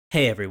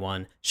Hey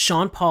everyone,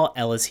 Sean Paul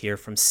Ellis here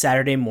from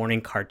Saturday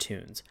Morning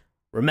Cartoons.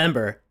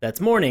 Remember,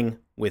 that's morning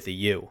with a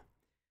U.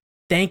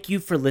 Thank you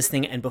for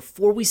listening, and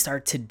before we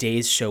start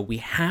today's show, we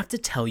have to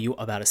tell you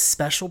about a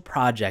special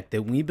project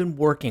that we've been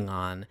working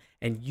on,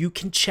 and you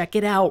can check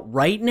it out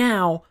right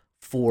now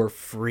for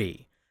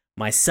free.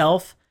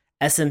 Myself,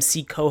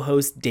 SMC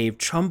co-host Dave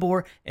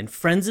Trumbore, and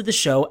friends of the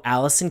show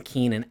Allison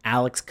Keene and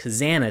Alex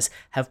Kazanis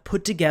have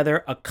put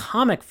together a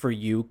comic for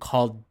you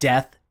called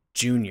Death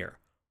Jr.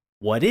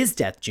 What is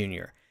Death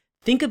Jr.?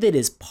 Think of it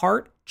as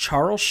part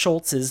Charles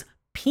Schulz's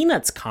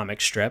Peanuts comic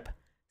strip,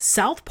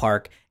 South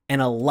Park,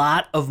 and a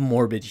lot of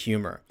morbid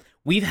humor.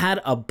 We've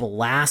had a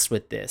blast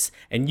with this,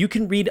 and you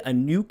can read a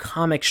new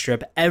comic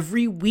strip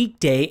every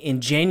weekday in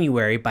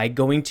January by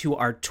going to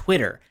our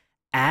Twitter,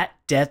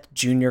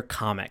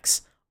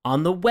 @DeathJuniorComics,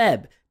 on the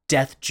web,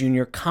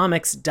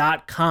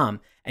 deathjuniorcomics.com,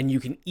 and you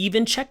can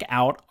even check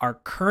out our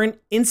current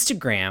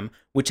Instagram,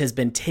 which has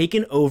been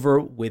taken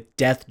over with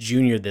Death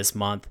Jr. this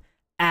month,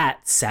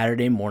 at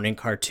Saturday Morning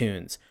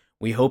Cartoons.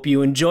 We hope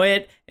you enjoy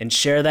it and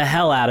share the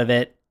hell out of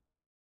it.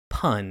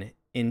 Pun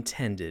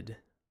intended.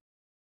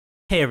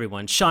 Hey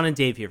everyone, Sean and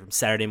Dave here from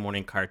Saturday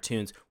Morning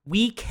Cartoons.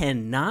 We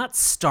cannot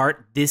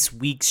start this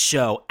week's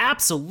show,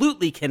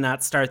 absolutely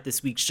cannot start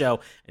this week's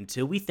show,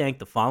 until we thank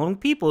the following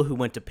people who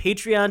went to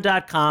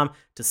patreon.com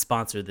to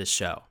sponsor this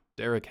show.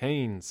 Derek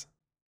Haynes,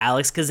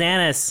 Alex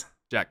Kazanis,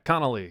 Jack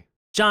Connolly,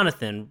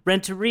 Jonathan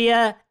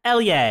Renteria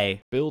Elye,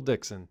 Bill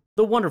Dixon,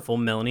 the wonderful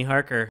Melanie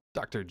Harker,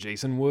 Dr.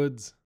 Jason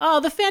Woods,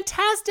 oh, the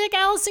fantastic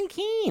Allison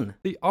Keene,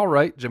 the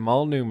alright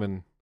Jamal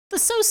Newman, the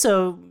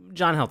so-so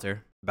John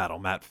Helter, Battle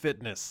Mat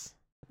Fitness,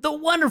 the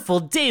wonderful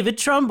David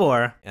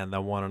Trumbore, and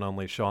the one and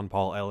only Sean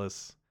Paul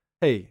Ellis.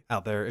 Hey,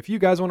 out there, if you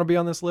guys want to be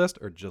on this list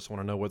or just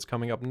want to know what's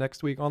coming up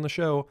next week on the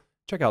show,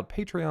 check out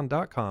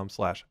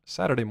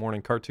patreon.com/Saturday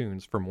Morning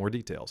Cartoons for more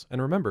details.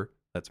 And remember,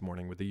 that's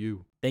morning with a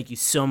U. Thank you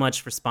so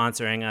much for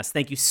sponsoring us.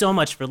 Thank you so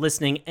much for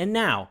listening. And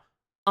now,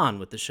 on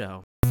with the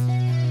show.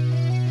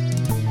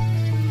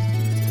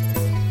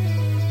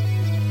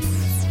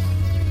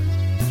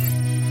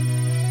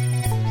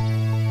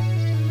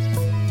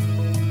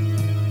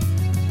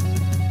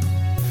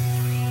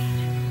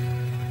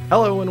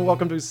 Hello and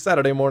welcome to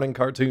Saturday Morning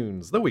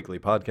Cartoons, the weekly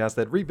podcast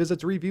that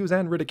revisits, reviews,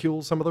 and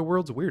ridicules some of the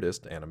world's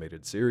weirdest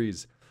animated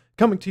series.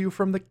 Coming to you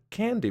from the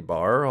Candy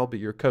Bar, I'll be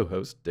your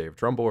co-host, Dave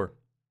Trumbore.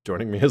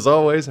 Joining me as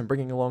always and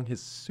bringing along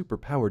his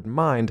super-powered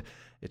mind,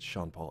 it's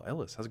Sean Paul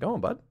Ellis. How's it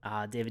going, bud?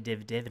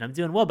 David. I'm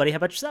doing well, buddy. How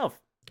about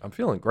yourself? I'm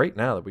feeling great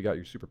now that we got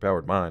your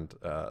super-powered mind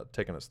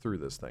taking us through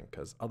this thing,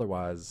 because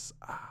otherwise,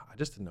 I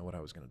just didn't know what I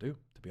was going to do,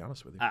 to be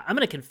honest with you. I'm going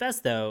to confess,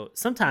 though,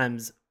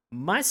 sometimes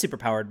my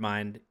superpowered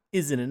mind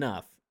isn't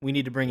enough. We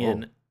need to bring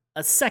in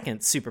a second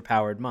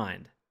superpowered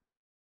mind.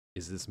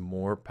 Is this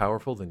more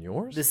powerful than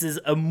yours? This is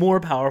a more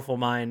powerful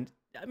mind.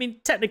 I mean,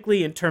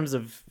 technically, in terms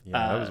of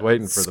I was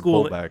waiting for the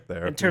pullback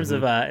there. In terms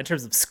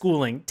of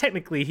schooling,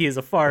 technically, he is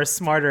a far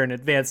smarter and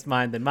advanced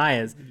mind than mine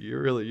is. You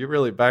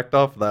really backed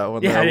off that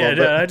one.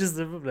 I just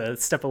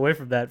step away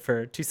from that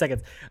for 2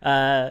 seconds.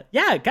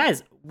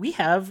 Guys, we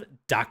have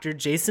Dr.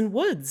 Jason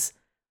Woods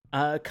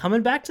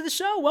coming back to the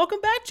show.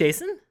 Welcome back,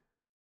 Jason.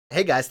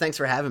 Hey guys, thanks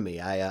for having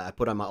me. I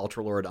put on my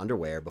Ultralord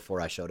underwear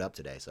before I showed up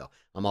today, so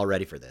I'm all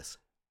ready for this.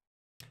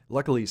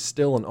 Luckily,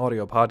 still an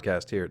audio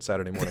podcast here at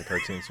Saturday Morning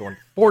Cartoons, so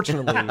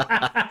unfortunately,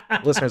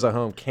 listeners at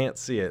home can't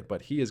see it,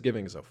 but he is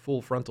giving us a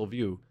full frontal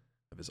view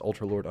of his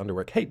Ultralord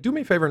underwear. Hey, do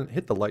me a favor and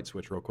hit the light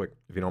switch real quick,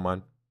 if you don't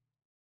mind.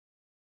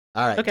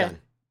 All right, okay. Done.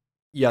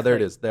 Yeah, there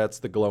it is. That's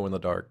the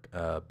glow-in-the-dark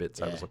bits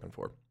I was looking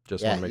for.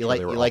 Just want to make sure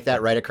they were you like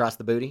that right across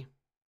the booty?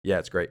 Yeah,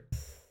 it's great.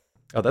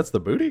 Oh, that's the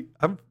booty?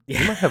 You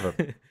might have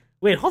a...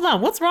 Wait, hold on.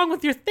 What's wrong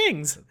with your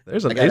things?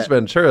 There's an Ace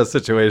Ventura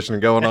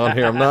situation going on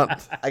here. I'm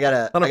not. I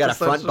got a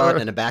front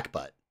butt and a back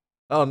butt.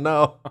 Oh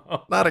no,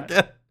 not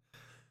again!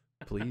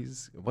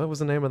 Please, what was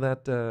the name of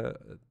that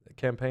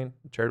campaign?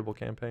 Charitable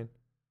campaign?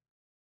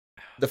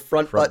 The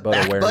front butt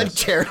back awareness. butt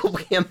charitable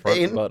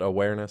campaign. Front butt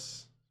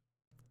awareness.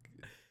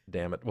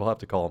 Damn it! We'll have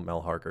to call Mel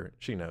Harker.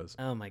 She knows.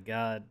 Oh my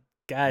God,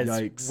 guys!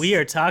 Yikes. We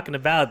are talking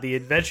about the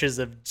adventures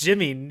of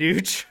Jimmy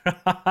Neutron.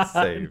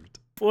 Saved.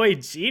 Boy,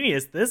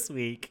 genius this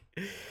week.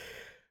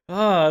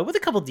 With a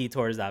couple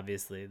detours,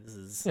 obviously. This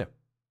is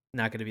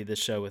not going to be the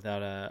show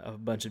without a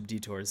bunch of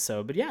detours.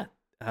 So, but yeah,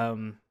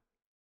 God,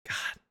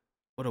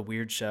 what a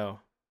weird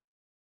show.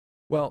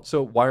 Well,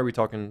 so why are we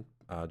talking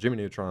Jimmy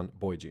Neutron,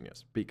 Boy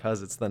Genius?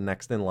 Because it's the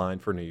next in line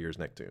for New Year's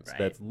Nicktoons. Right.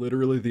 That's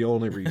literally the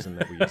only reason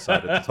that we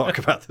decided to talk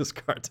about this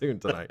cartoon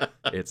tonight.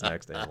 It's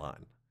next in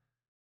line.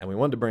 And we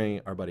wanted to bring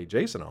our buddy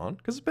Jason on,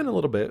 because it's been a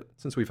little bit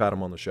since we've had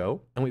him on the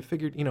show. And we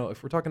figured,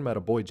 if we're talking about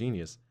a boy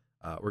genius,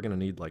 we're going to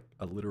need like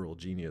a literal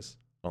genius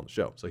on the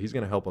show. So he's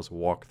going to help us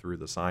walk through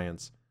the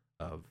science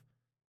of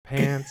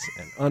pants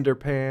and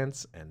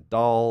underpants and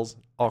dolls,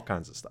 all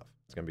kinds of stuff.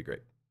 It's going to be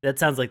great. That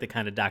sounds like the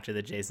kind of doctor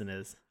that Jason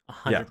is.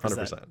 100%. Yeah,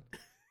 100%.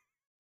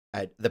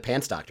 The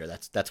pants doctor.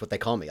 That's what they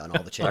call me on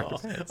all the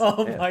channels. My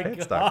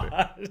pants God.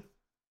 Doctor.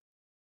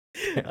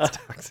 Pants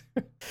doctor.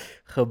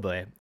 Oh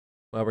boy.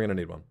 Well, we're going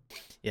to need one.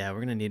 Yeah, we're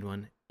going to need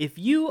one. If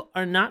you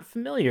are not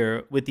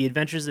familiar with The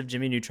Adventures of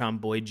Jimmy Neutron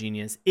Boy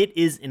Genius, it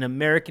is an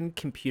American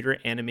computer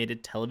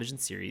animated television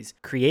series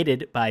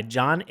created by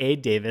John A.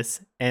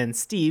 Davis and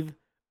Steve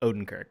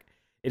Odenkirk.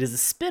 It is a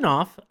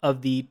spin-off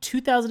of the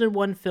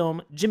 2001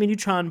 film Jimmy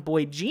Neutron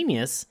Boy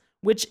Genius,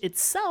 which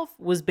itself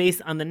was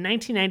based on the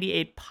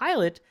 1998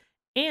 pilot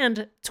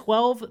and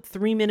 12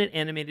 3-minute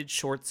animated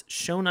shorts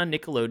shown on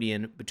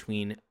Nickelodeon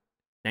between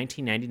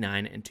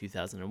 1999 and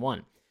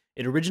 2001.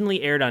 It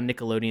originally aired on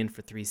Nickelodeon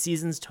for 3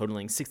 seasons,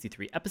 totaling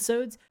 63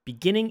 episodes,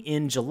 beginning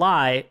in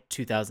July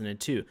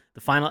 2002. The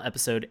final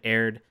episode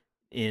aired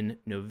in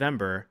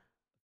November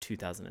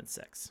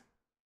 2006.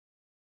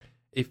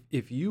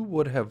 If you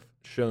would have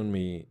shown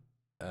me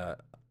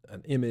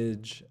an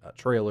image, a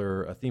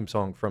trailer, a theme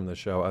song from the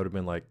show, I would have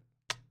been like,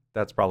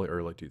 that's probably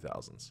early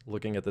 2000s.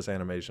 Looking at this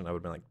animation, I would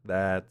have been like,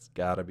 that's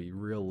got to be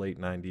real late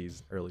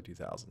 90s, early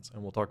 2000s.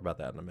 And we'll talk about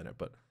that in a minute.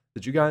 But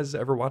did you guys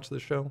ever watch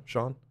this show,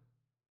 Sean?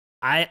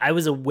 I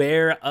was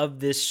aware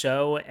of this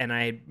show, and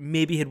I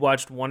maybe had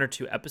watched 1 or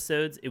 2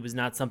 episodes. It was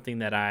not something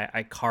that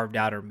I carved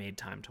out or made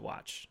time to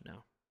watch,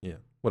 no. Yeah.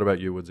 What about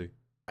you, Woodsy?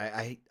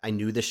 I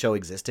knew the show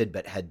existed,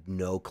 but had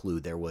no clue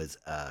there was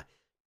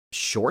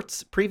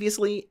shorts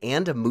previously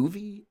and a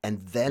movie, and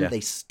then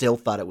they still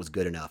thought it was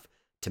good enough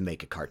to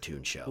make a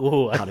cartoon show.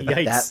 Ooh,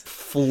 yikes. That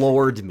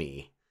floored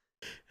me.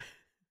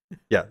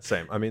 Yeah,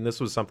 same. I mean, this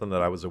was something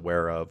that I was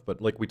aware of,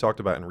 but like we talked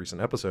about in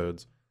recent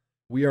episodes,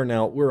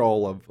 we're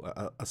all of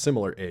a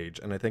similar age,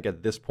 and I think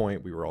at this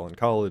point we were all in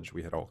college.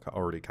 We had all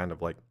already kind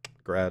of like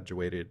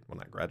gravitated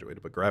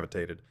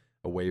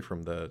away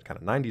from the kind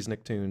of 90s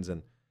Nicktoons,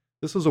 and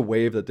this was a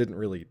wave that didn't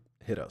really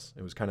hit us.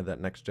 It was kind of that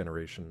next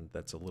generation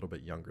that's a little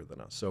bit younger than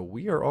us. So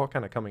we are all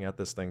kind of coming at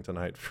this thing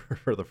tonight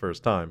for the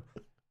first time.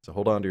 So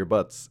hold on to your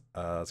butts.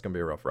 It's going to be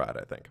a rough ride,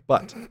 I think.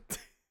 But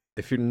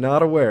if you're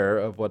not aware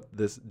of what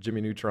this Jimmy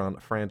Neutron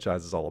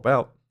franchise is all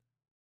about,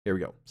 here we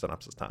go.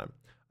 Synopsis time.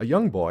 A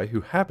young boy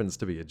who happens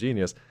to be a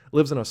genius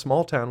lives in a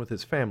small town with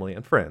his family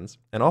and friends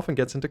and often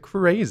gets into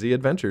crazy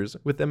adventures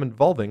with them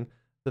involving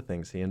the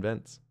things he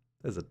invents.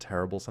 This is a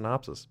terrible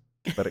synopsis,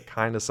 but it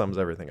kind of sums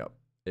everything up.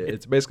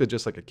 It's basically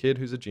just like a kid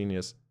who's a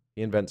genius.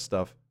 He invents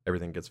stuff.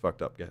 Everything gets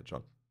fucked up. Go ahead,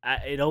 Sean.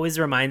 It always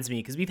reminds me,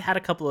 because we've had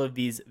a couple of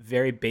these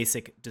very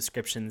basic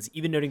descriptions,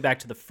 even noting back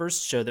to the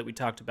first show that we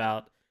talked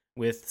about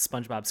with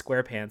SpongeBob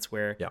SquarePants,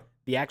 where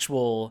the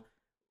actual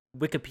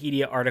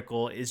Wikipedia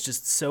article is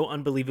just so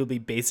unbelievably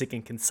basic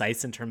and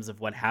concise in terms of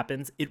what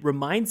happens. It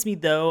reminds me,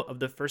 though, of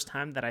the first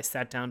time that I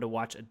sat down to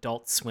watch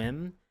Adult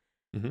Swim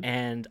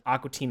and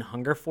Aqua Teen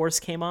Hunger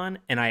Force came on,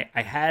 and I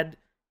had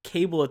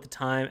cable at the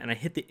time, and I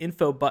hit the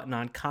info button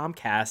on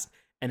Comcast,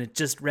 and it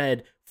just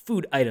read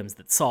food items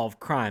that solve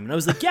crime. And I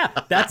was like, yeah,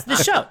 that's the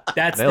show.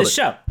 That's the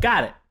show.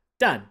 Got it.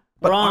 Done.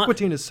 But Aqua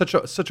Teen is such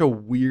a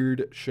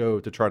weird show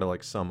to try to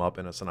like sum up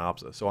in a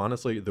synopsis. So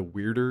honestly, the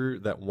weirder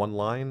that one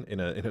line in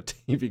a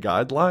TV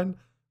guideline,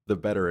 the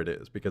better it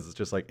is, because it's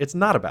just like, it's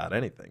not about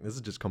anything. This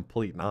is just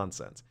complete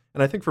nonsense.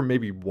 And I think for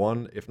maybe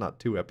 1, if not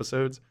 2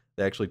 episodes,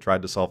 they actually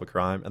tried to solve a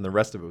crime, and the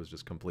rest of it was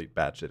just complete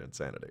batshit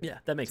insanity. Yeah,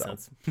 that makes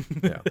sense.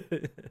 Yeah.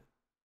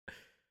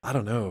 I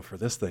don't know for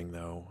this thing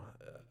though.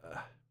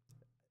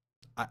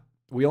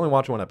 We only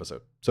watched 1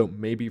 episode, so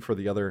maybe for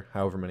the other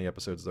however many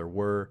episodes there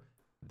were,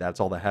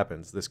 that's all that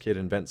happens. This kid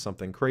invents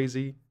something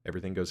crazy.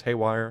 Everything goes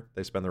haywire.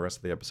 They spend the rest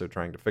of the episode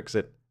trying to fix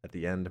it. At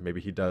the end,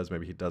 maybe he does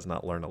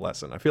not learn a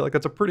lesson. I feel like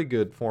that's a pretty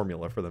good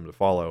formula for them to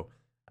follow.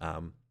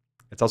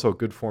 It's also a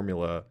good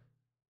formula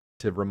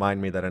to remind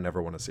me that I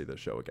never want to see this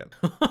show again.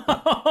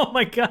 Oh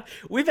my God.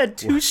 We've had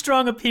 2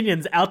 strong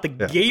opinions out the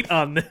gate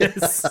on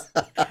this.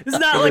 It's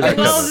not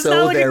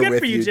looking good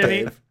for you,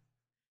 Jimmy. Dave.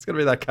 It's going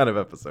to be that kind of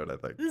episode, I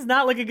think. This is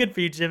not looking good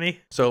for you,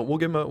 Jimmy. So we'll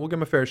give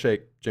him a fair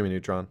shake, Jimmy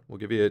Neutron. We'll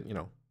give you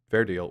a,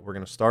 fair deal. We're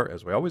going to start,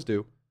 as we always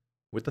do,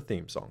 with the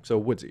theme song. So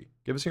Woodsy,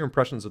 give us your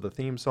impressions of the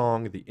theme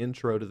song, the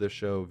intro to this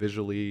show,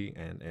 visually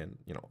and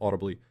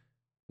audibly.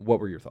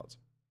 What were your thoughts?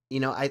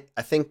 I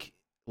think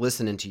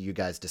listening to you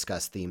guys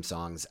discuss theme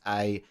songs,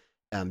 I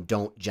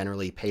don't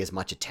generally pay as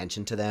much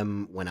attention to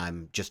them when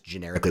I'm just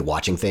generically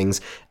watching things,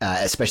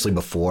 especially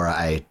before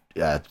I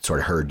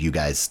sort of heard you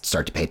guys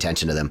start to pay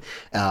attention to them.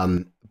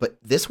 But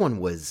this one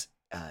was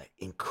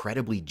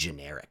incredibly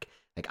generic.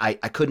 Like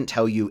I couldn't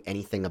tell you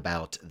anything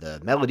about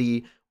the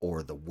melody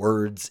or the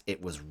words.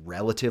 It was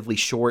relatively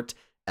short.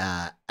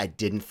 I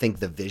didn't think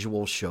the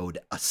visual showed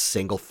a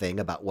single thing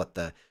about what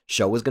the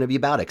show was going to be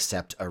about,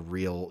 except a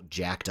real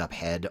jacked up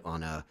head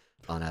on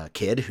a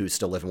kid who's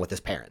still living with his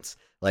parents.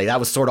 Like that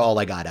was sort of all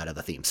I got out of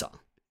the theme song.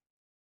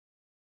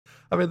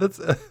 I mean, that's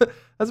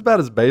about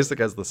as basic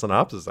as the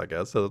synopsis, I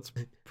guess. So it's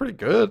pretty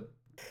good,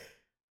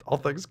 all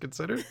things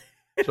considered.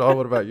 Sean,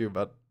 what about you,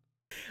 bud?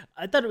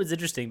 I thought it was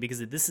interesting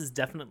because this is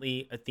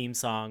definitely a theme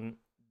song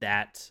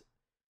that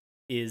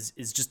is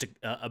just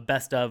a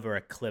best of or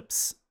a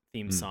clips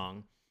theme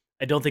song.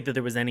 I don't think that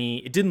there was any.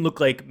 It didn't look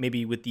like,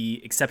 maybe with the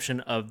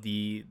exception of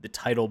the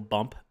title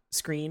bump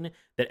screen,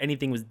 that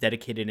anything was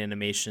dedicated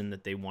animation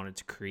that they wanted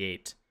to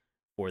create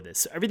for this.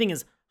 So everything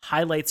is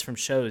highlights from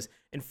shows,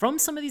 and from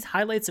some of these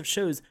highlights of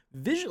shows,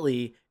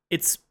 visually,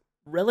 it's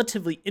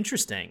relatively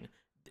interesting.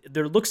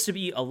 There looks to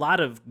be a lot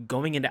of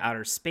going into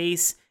outer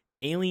space,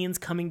 aliens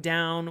coming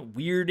down,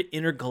 weird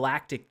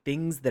intergalactic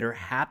things that are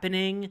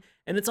happening,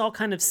 and it's all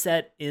kind of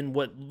set in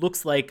what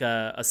looks like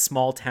a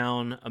small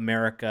town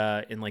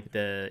America in like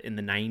in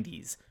the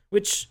 90s,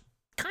 which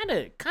kind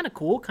of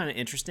cool, kind of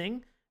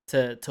interesting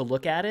to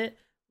look at it.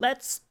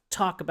 Let's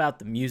talk about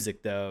the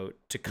music though,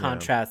 to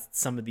contrast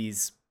some of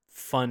these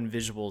fun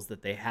visuals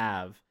that they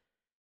have.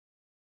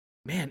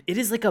 Man, it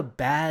is like a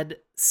bad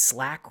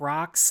slack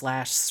rock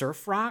 /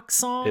 surf rock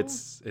song.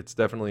 It's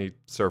definitely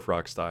surf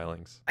rock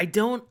stylings. I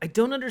don't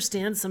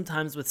understand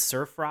sometimes with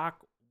surf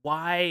rock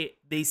why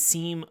they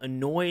seem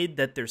annoyed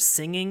that they're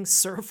singing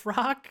surf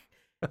rock.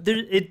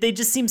 They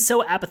just seem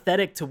so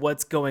apathetic to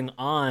what's going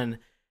on.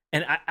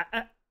 And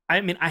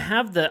I mean I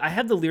have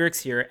the lyrics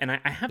here, and I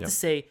have to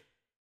say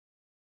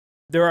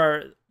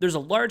there's a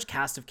large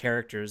cast of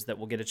characters that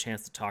we'll get a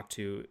chance to talk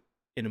to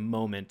in a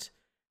moment.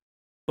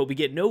 But we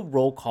get no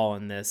roll call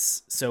in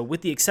this. So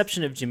with the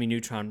exception of Jimmy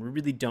Neutron, we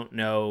really don't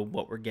know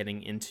what we're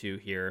getting into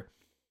here.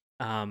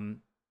 And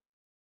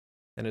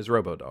his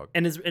Robo-Dog.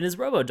 And his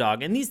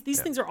Robo-Dog. And these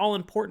things are all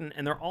important,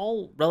 and they're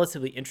all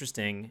relatively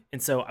interesting.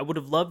 And so I would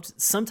have loved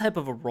some type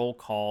of a roll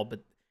call,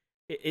 but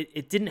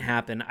it didn't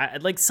happen.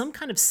 I'd like some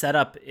kind of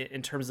setup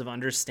in terms of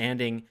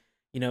understanding,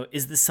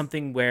 is this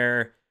something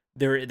where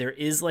there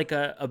is like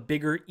a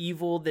bigger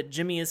evil that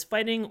Jimmy is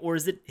fighting, or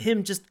is it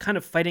him just kind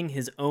of fighting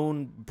his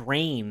own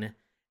brain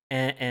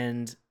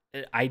and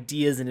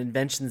ideas and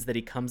inventions that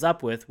he comes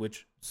up with,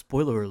 which,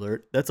 spoiler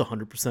alert, that's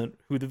 100%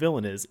 who the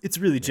villain is. It's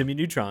really Jimmy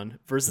Neutron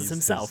versus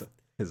himself.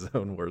 His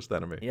own worst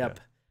enemy. Yep.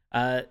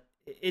 Yeah.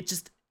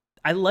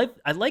 I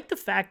like the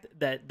fact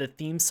that the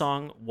theme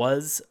song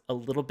was a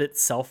little bit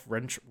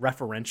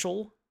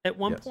self-referential at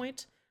one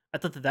point. I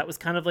thought that was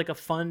kind of like a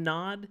fun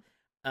nod.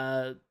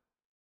 I'm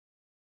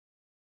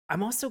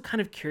also kind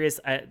of curious.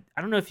 I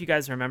don't know if you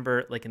guys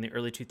remember, like in the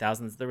early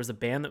 2000s, there was a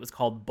band that was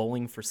called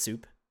Bowling for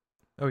Soup.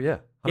 Oh yeah,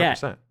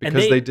 100%. Yeah.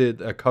 Because they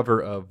did a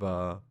cover of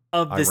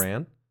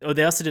Iran. Oh,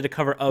 they also did a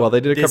cover of they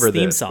did a cover of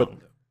theme this,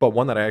 song. But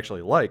one that I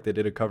actually liked, they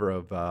did a cover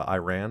of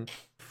Iran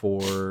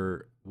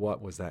for,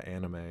 what was that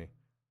anime?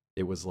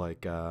 It was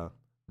like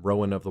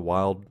Rowan of the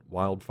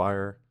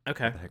Wildfire.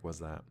 Okay. What the heck was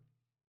that?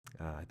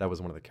 That was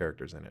one of the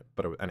characters in it.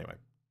 But anyway.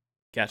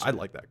 Gotcha. I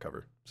like that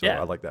cover. So Yeah.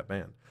 I like that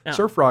band. Yeah.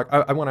 Surf rock,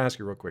 I want to ask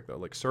you real quick though.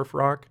 Like surf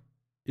rock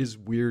is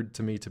weird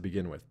to me to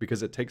begin with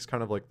because it takes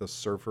kind of like the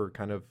surfer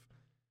kind of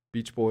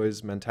Beach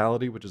Boys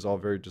mentality, which is all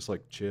very just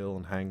like chill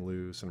and hang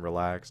loose and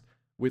relaxed.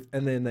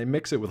 And then they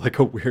mix it with like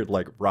a weird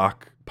like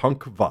rock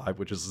punk vibe,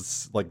 which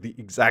is like the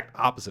exact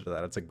opposite of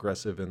that. It's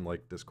aggressive and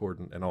like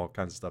discordant and all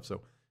kinds of stuff.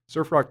 So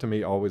surf rock to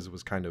me always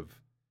was kind of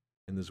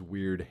in this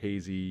weird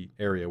hazy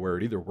area where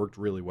it either worked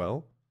really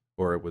well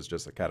or it was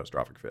just a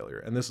catastrophic failure.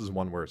 And this is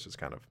one where it's just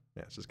kind of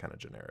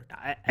generic.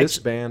 This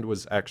band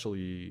was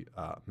actually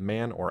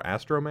Man or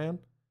Astro Man,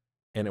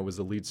 and it was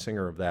the lead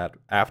singer of that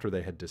after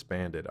they had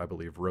disbanded, I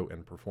believe, wrote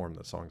and performed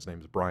the song's name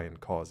is Brian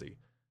Causey.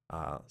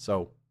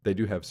 So they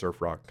do have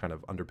surf rock kind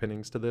of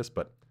underpinnings to this,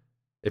 but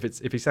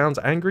if he sounds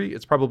angry,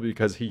 it's probably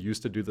because he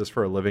used to do this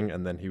for a living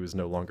and then he was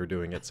no longer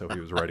doing it, so he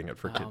was writing it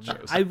for kids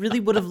shows. I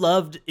really would have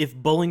loved if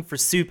Bowling for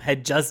Soup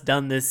had just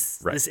done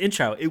this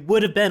intro. It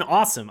would have been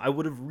awesome. I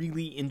would have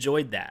really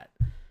enjoyed that.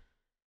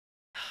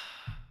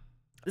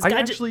 I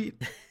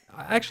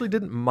actually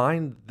didn't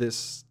mind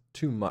this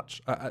too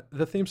much.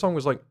 The theme song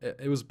was like,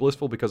 it was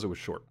blissful because it was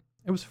short.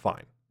 It was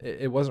fine.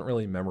 It wasn't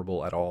really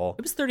memorable at all.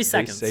 It was 30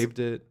 seconds. They saved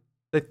it.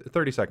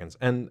 30 seconds.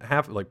 And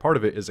part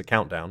of it is a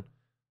countdown.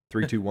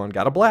 3, 2, 1,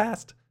 got a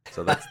blast.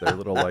 So that's their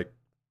little like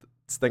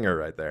stinger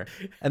right there.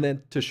 And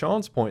then to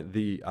Sean's point,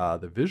 the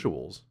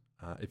visuals,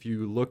 if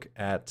you look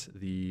at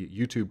the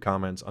YouTube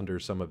comments under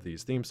some of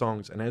these theme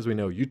songs, and as we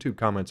know, YouTube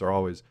comments are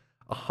always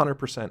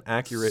 100%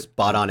 accurate.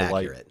 Spot on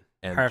accurate.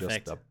 And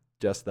perfect.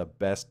 Just the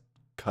best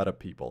cut of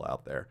people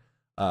out there.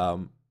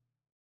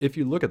 If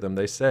you look at them,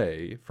 they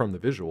say from the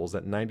visuals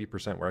that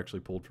 90% were actually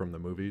pulled from the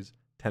movies,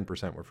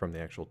 10% were from the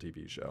actual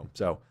TV show.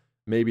 So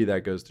maybe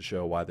that goes to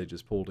show why they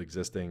just pulled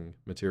existing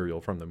material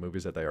from the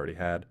movies that they already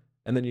had.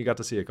 And then you got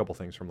to see a couple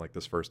things from like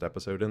this first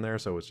episode in there.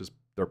 So it's just,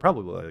 they're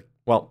probably like,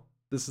 well,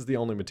 this is the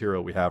only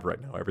material we have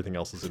right now. Everything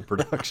else is in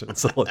production.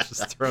 So let's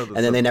just throw this.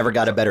 And then they never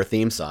got a better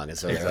theme song. And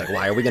so it's like,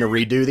 why are we going to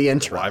redo the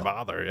intro? Why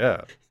bother?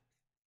 Yeah.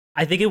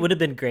 I think it would have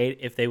been great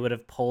if they would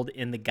have pulled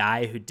in the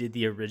guy who did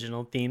the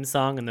original theme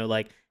song and they're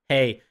like,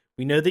 hey,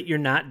 we know that you're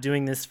not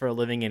doing this for a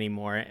living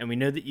anymore, and we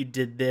know that you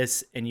did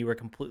this and you were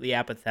completely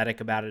apathetic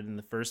about it in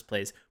the first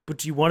place, but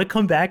do you want to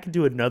come back and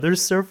do another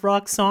surf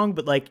rock song,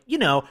 but like,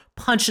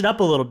 punch it up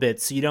a little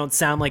bit so you don't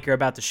sound like you're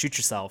about to shoot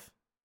yourself?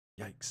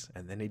 Yikes.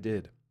 And then he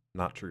did.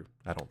 Not true.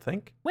 I don't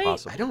think. Wait,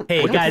 possible. I don't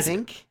guys,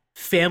 think.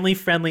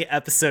 Family-friendly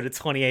episode of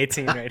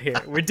 2018 right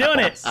here. We're doing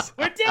it.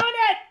 We're doing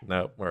it.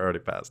 No, we're already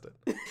past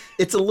it.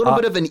 It's a little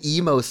bit of an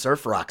emo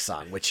surf rock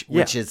song,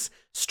 which is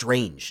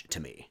strange to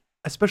me.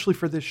 Especially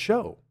for this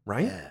show,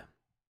 right? Yeah.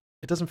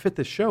 It doesn't fit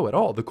this show at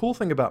all. The cool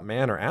thing about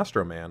Man or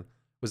Astro Man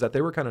was that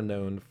they were kind of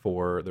known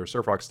for their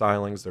surf rock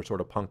stylings, their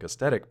sort of punk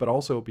aesthetic, but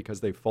also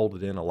because they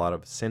folded in a lot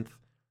of synth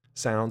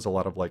sounds, a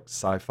lot of like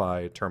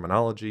sci-fi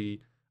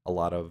terminology, a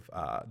lot of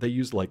they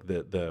used like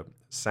the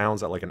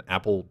sounds that like an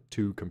Apple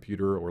II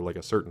computer or like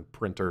a certain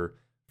printer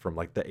from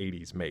like the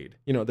 80s made.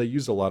 You know, they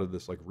used a lot of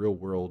this like real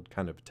world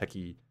kind of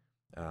techie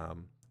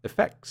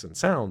effects and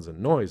sounds and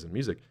noise and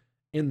music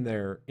in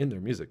their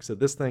music. So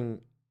this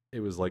thing, it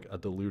was like a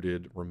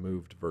diluted,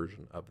 removed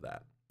version of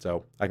that.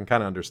 So I can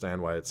kind of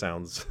understand why it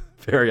sounds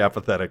very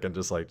apathetic and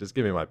just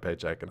give me my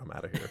paycheck and I'm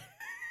out of here.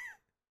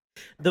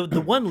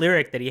 The one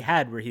lyric that he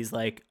had where he's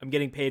like, I'm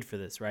getting paid for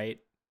this, right?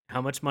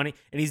 How much money?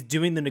 And he's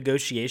doing the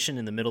negotiation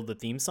in the middle of the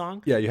theme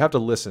song. Yeah, you have to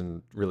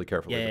listen really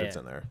carefully, Yeah, but yeah, it's yeah.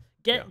 in there.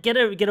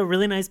 Get a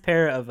really nice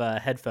pair of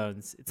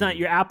headphones. It's not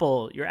your Apple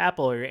or your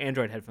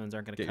Android headphones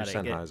aren't going to Get cut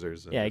your it.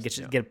 Sennheisers. and Yeah,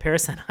 just- get a pair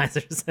of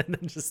Sennheisers and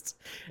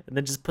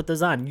then just put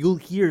those on. You'll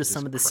hear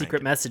some of the crank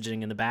secret it.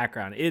 messaging in the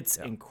background. It's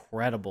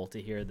incredible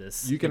to hear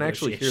this. You can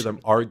actually hear them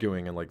negotiation.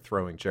 arguing and like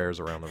throwing chairs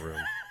around the room.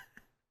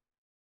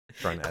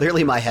 Trying to add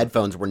Clearly, to my it.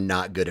 headphones were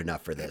not good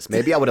enough for this.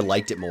 Maybe I would have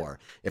liked it more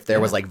if there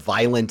was like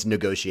violent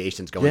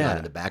negotiations going on Yeah.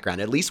 in the background.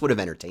 At least would have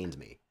entertained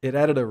me. It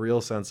added a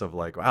real sense of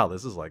like, wow,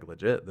 this is like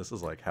legit. This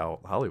is like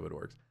how Hollywood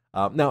works.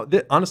 Now,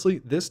 honestly,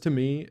 this to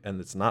me, and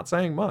it's not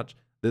saying much,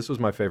 this was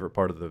my favorite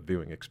part of the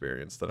viewing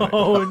experience tonight.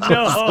 Oh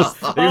no!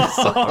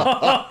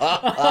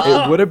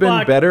 It would have been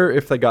Fuck. better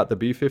if they got the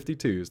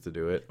B-52s to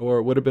do it, or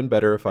it would have been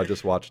better if I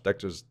just watched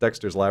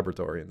Dexter's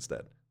Laboratory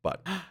instead.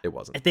 But it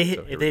wasn't. If they So here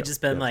if we they go. just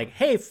been Yeah. like,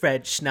 "Hey,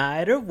 Fred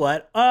Schneider,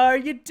 what are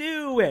you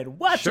doing?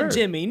 Watching Sure.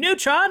 Jimmy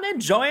Neutron,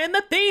 enjoying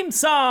the theme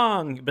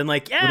song." Been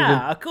like, Would've been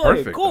 "Yeah, cool,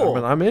 perfect.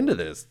 cool." I'm into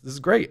this. This is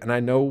great, and I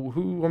know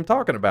who I'm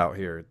talking about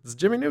here. It's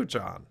Jimmy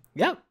Neutron.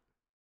 Yep.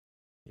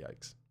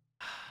 Yikes.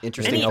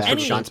 Interesting Any- fact,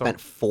 any- Sean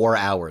spent 4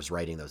 hours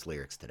writing those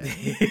lyrics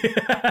today.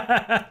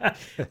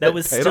 That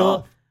was Paid still.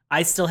 off.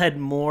 I still had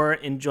more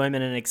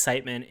enjoyment and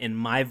excitement in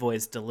my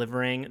voice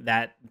delivering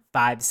that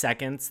 5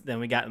 seconds than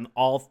we got in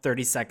all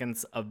 30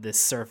 seconds of this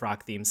surf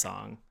rock theme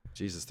song.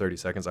 Jesus, 30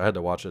 seconds. I had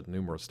to watch it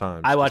numerous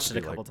times. I just watched to it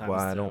a be couple like, times. well,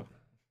 I too. don't.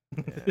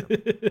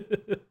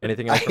 Yeah.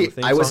 Anything else from the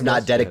theme I was song, not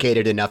guys?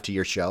 dedicated enough to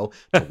your show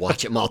to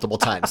watch it multiple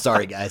times.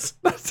 Sorry, guys.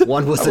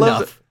 One was I love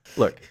enough. it.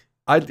 Look,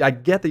 I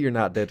get that you're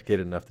not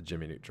dedicated enough to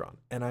Jimmy Neutron,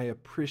 and I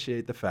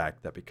appreciate the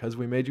fact that because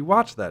we made you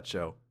watch that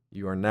show,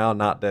 you are now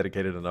not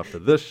dedicated enough to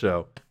this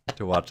show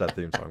to watch that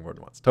theme song more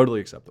than once.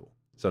 Totally acceptable.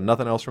 So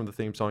nothing else from the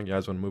theme song. You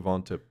guys want to move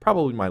on to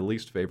probably my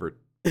least favorite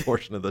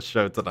portion of the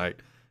show tonight,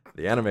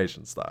 the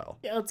animation style.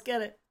 Yeah, let's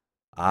get it.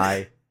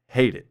 I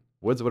hate it.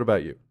 Woods, what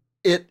about you?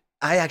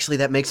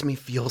 That makes me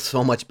feel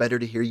so much better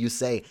to hear you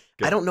say.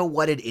 Good. I don't know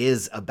what it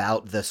is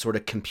about the sort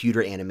of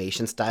computer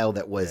animation style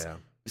that was Yeah.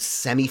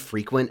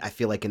 semi-frequent. I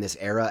feel like in this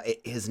era,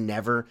 it has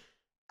never.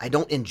 I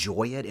don't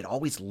enjoy it. It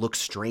always looks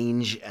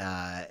strange,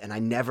 and I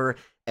never,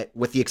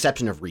 with the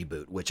exception of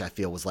Reboot, which I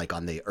feel was like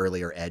on the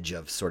earlier edge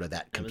of sort of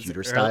that It was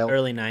computer style.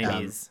 early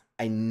 90s.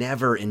 I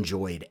never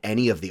enjoyed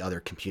any of the other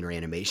computer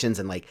animations,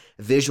 and like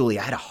visually,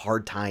 I had a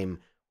hard time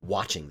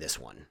watching this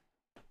one.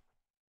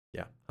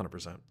 Yeah,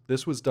 100%.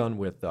 This was done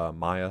with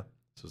Maya.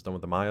 This was done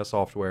with the Maya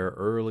software,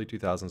 early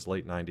 2000s,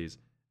 late 90s.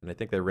 And I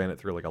think they ran it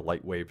through like a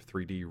Lightwave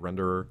 3D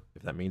renderer.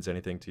 If that means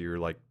anything to your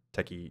like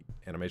techie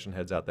animation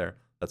heads out there,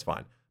 that's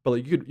fine. But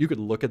like you could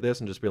look at this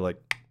and just be like,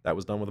 that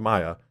was done with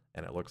Maya,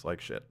 and it looks like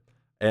shit.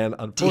 And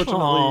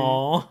unfortunately,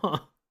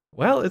 Aw.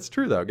 well, it's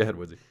true though. Go ahead,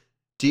 Woodsy.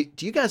 Do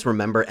you guys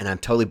remember, and I'm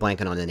totally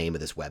blanking on the name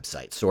of this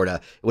website, sort of,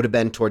 it would have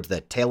been towards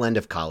the tail end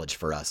of college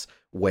for us,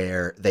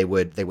 where they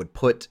would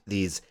put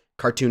these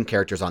cartoon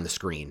characters on the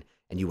screen,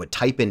 and you would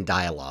type in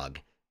dialogue,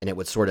 and it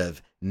would sort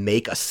of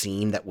make a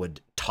scene that would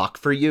talk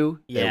for you.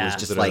 It Yeah. was Is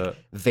just it like a-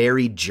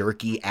 very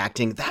jerky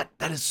acting. That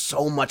is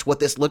so much what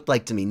this looked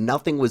like to me.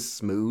 Nothing was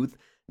smooth.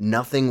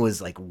 Nothing was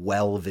like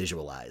well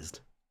visualized.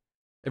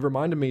 It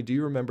reminded me, do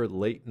you remember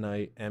late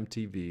night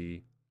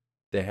MTV?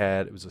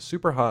 It was a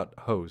super hot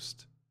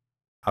host,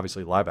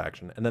 obviously live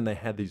action, and then they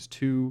had these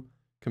two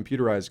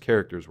computerized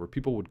characters where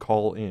people would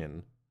call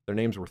in. Their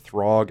names were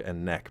Throg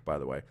and Neck, by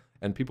the way.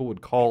 And people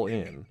would call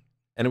in,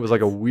 and it was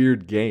like a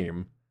weird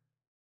game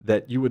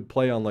that you would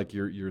play on like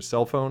your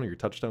cell phone or your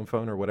touchtone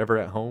phone or whatever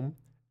at home,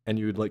 and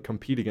you would like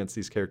compete against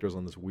these characters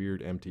on this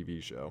weird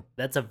MTV show.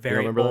 That's a very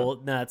remember that?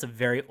 old. No, that's a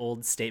very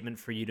old statement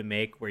for you to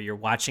make, where you're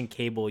watching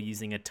cable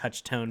using a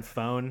touch-tone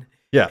phone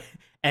Yeah,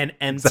 and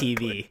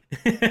MTV.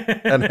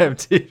 and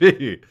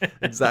MTV.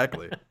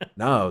 Exactly.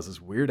 No, it was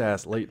this weird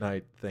ass late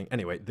night thing.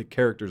 Anyway, the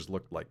characters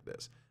looked like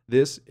this.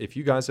 This, if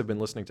you guys have been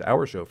listening to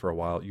our show for a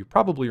while, you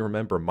probably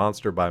remember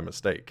Monster by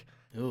Mistake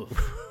Ooh.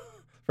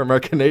 from our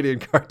Canadian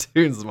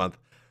Cartoons Month.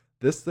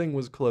 This thing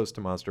was close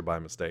to Monster by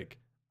Mistake,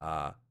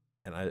 and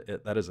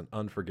that is an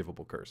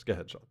unforgivable curse. Go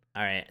ahead, Sean.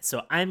 All right,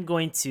 so I'm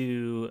going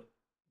to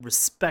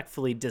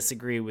respectfully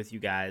disagree with you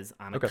guys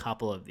on Okay. a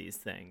couple of these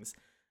things.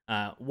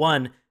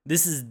 One,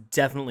 this is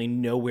definitely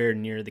nowhere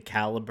near the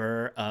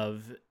caliber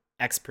of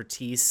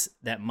expertise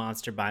that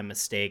Monster by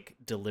Mistake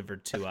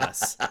delivered to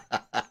us.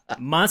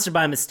 Monster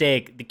by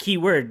Mistake, the key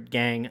word,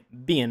 gang,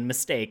 being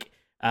mistake,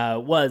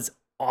 was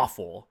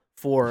awful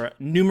for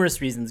numerous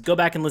reasons. Go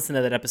back and listen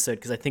to that episode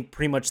because I think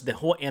pretty much the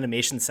whole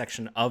animation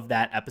section of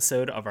that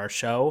episode of our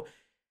show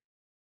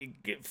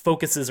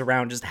focuses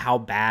around just how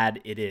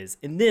bad it is.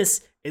 In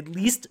this, at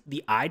least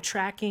the eye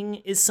tracking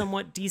is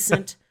somewhat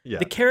decent. Yeah.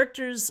 The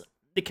characters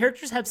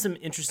have some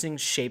interesting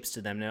shapes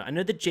to them. Now, I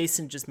know that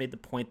Jason just made the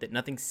point that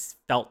nothing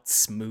felt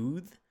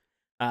smooth.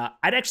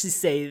 I'd actually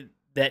say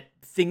that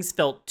things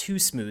felt too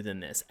smooth in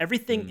this.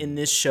 Everything in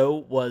this show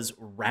was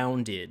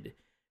rounded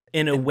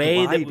in a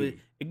way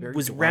that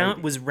was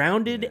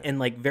rounded and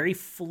like very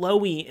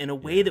flowy in a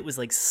way that was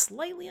like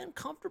slightly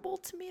uncomfortable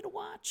to me to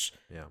watch.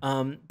 Yeah.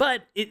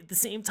 But at the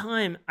same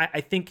time,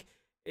 I think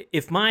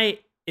if my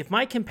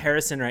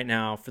comparison right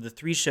now for the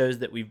 3 shows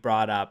that we've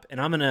brought up,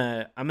 and I'm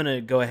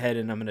gonna go ahead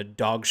and I'm gonna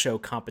dog show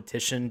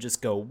competition,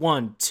 just go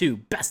 1, 2,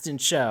 best in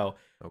show.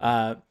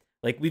 Okay.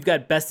 Like we've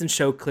got best in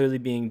show clearly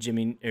being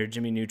Jimmy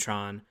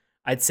Neutron.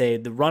 I'd say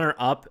the runner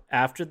up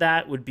after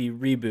that would be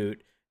Reboot,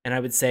 and I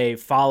would say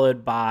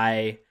followed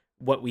by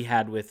what we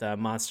had with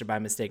Monster by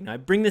Mistake. Now I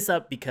bring this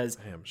up because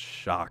I am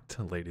shocked,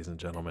 ladies and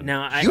gentlemen.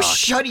 You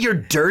shut your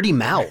dirty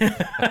mouth.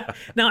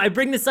 Now I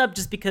bring this up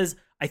just because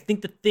I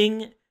think the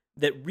thing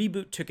that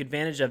Reboot took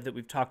advantage of that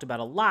we've talked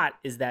about a lot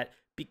is that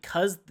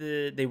because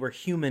they were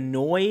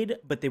humanoid,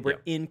 but they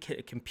were in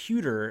a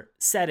computer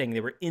setting,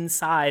 they were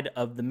inside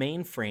of the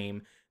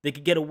mainframe, they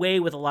could get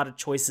away with a lot of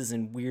choices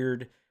and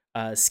weird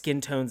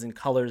skin tones and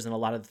colors and a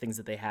lot of the things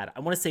that they had. I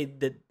want to say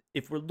that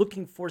if we're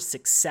looking for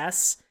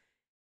success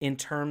in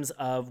terms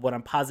of what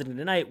I'm positing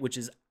tonight, which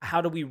is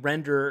how do we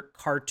render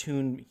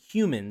cartoon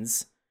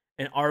humans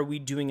and are we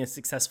doing a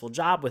successful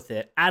job with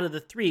it? Out of the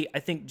 3, I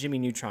think Jimmy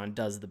Neutron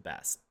does the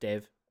best.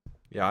 Dave?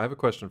 Yeah, I have a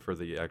question for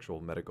the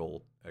actual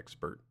medical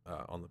expert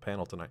on the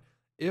panel tonight.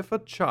 If a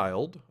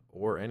child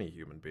or any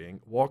human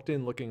being walked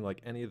in looking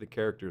like any of the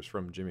characters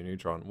from Jimmy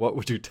Neutron, what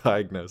would you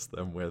diagnose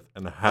them with,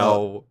 and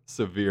how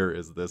severe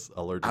is this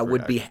allergic I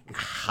would be reaction?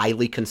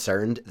 highly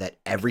concerned that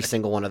every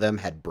single one of them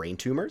had brain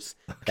tumors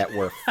that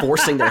were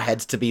forcing their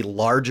heads to be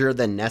larger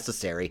than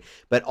necessary,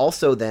 but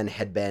also then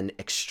had been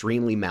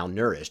extremely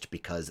malnourished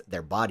because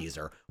their bodies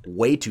are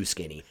way too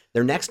skinny.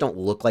 Their necks don't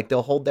look like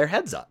they'll hold their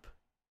heads up.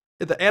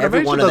 The Every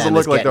animation one of doesn't them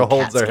look is like they'll getting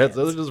hold CAT their heads.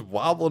 scans. They're just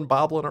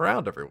bobbling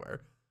around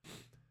everywhere.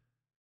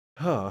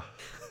 Huh.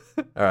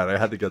 All right, I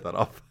had to get that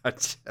off my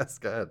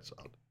chest. Go ahead,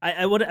 Sean.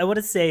 I want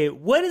to say,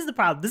 what is the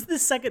problem? This is the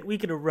second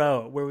week in a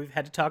row where we've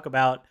had to talk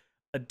about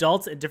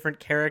adults and different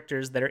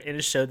characters that are in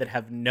a show that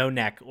have no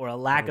neck or a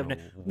lack of neck.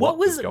 What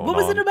was it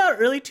about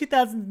early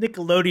 2000s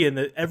Nickelodeon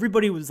that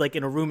everybody was like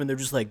in a room and they're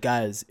just like,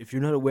 guys, if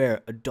you're not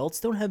aware, adults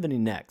don't have any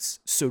necks,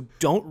 so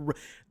don't.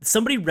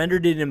 Somebody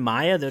rendered it in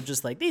Maya. They're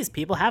just like, these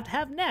people have to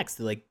have necks.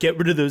 They're like, get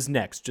rid of those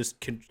necks. Just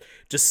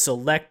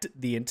select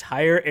the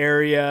entire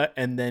area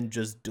and then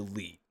just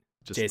delete.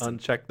 Just Jason.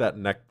 uncheck that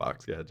neck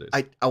box. Yeah,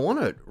 Jason. I want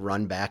to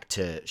run back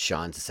to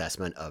Sean's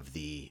assessment of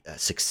the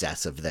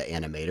success of the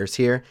animators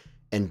here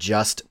and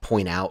just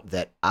point out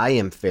that I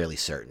am fairly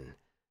certain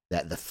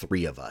that the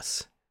 3 of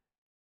us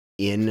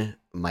in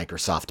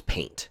Microsoft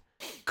Paint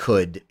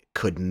could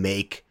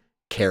make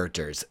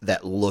characters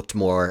that looked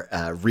more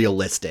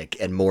realistic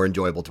and more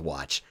enjoyable to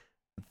watch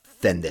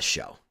than this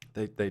show.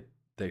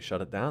 They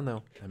shut it down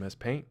though. MS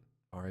Paint,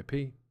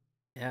 RIP,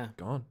 Yeah.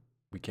 gone.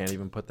 We can't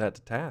even put that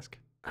to task.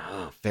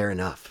 Oh, fair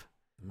enough.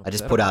 I'm I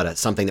just upset put about out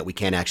something that we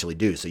can't actually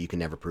do, so you can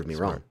never prove me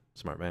wrong.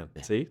 Smart man.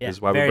 Yeah. See, Yeah, this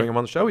is why we very- bring him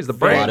on the show. He's the A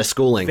brain. lot of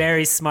schooling.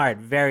 Very smart,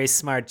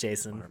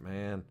 Jason. Smart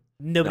man.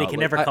 Nobody No, can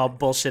look, ever call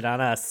bullshit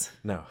on us.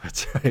 No,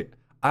 that's right.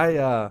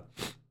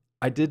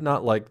 I did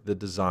not like the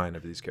design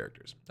of these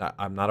characters.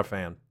 I'm not a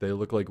fan. They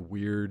look like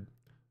weird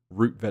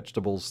root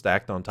vegetables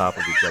stacked on top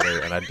of each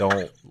other, and I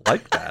don't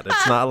like that.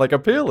 It's not like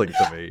appealing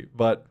to me.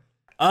 But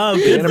Oh,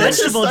 good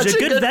Animation- vegetable Such a joke.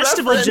 Good good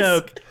vegetable reference.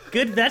 joke.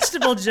 Good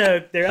vegetable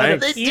joke. They're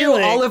Thanks. They do.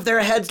 All of their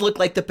heads look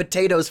like the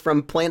potatoes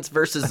from Plants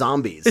vs.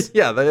 Zombies.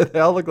 yeah, they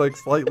all look like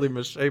slightly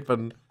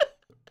misshapen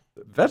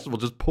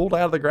vegetables just pulled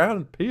out of the ground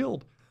and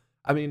peeled.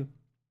 I mean,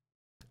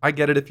 I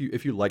get it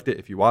if you liked it,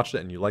 if you watched it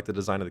and you like the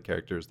design of the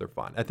characters, they're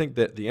fine. I think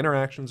that the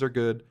interactions are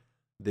good.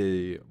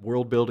 The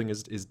world building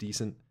is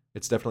decent.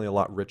 It's definitely a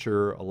lot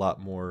richer, a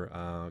lot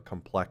more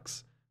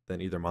complex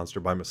than either Monster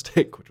by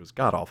Mistake, which was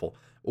god awful,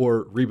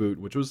 or Reboot,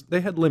 which was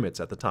they had limits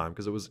at the time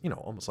because it was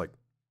almost like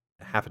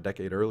half a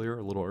decade earlier,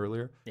 a little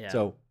earlier. Yeah.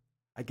 So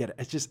I get it.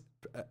 It's just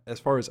as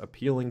far as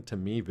appealing to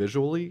me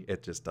visually,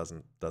 it just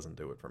doesn't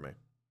do it for me.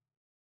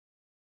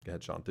 Go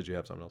ahead, Sean. Did you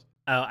have something else?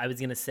 Oh, I was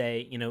gonna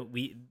say,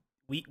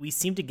 we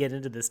seem to get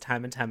into this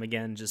time and time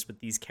again just with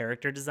these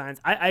character designs.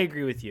 I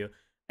agree with you.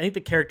 I think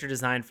the character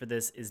design for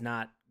this is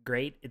not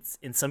great. It's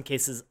in some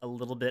cases a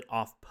little bit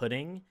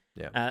off-putting.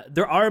 Yeah.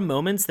 There are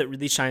moments that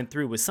really shine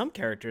through with some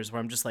characters where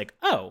I'm just like,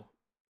 oh,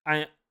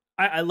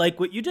 I like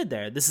what you did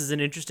there. This is an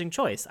interesting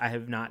choice. I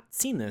have not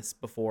seen this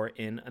before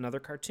in another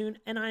cartoon,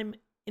 and I'm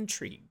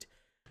intrigued.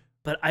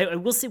 But I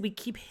will say we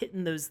keep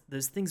hitting those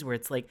things where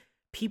it's like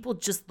people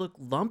just look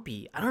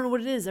lumpy. I don't know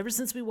what it is. Ever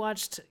since we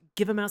watched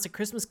Give a Mouse a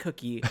Christmas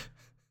Cookie,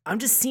 I'm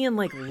just seeing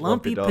like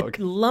lumpy dog.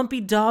 lumpy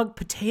dog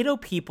potato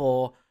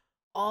people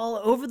all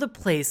over the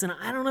place, and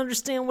I don't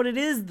understand what it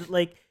is that,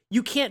 like,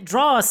 you can't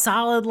draw a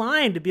solid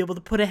line to be able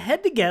to put a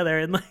head together,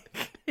 and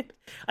like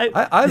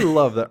I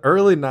love the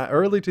early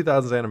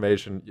 2000s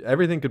animation.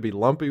 Everything could be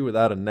lumpy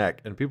without a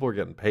neck, and people were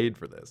getting paid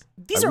for this.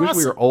 These I are wish we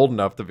also- were old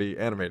enough to be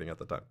animating at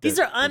the time. these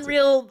Yeah, are that's it.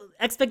 unreal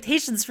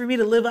expectations for me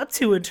to live up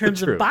to in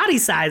terms True. of body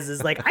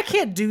sizes. Like, I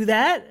can't do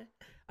that.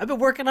 I've been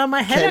working on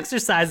my head Can-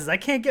 exercises. I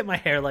can't get my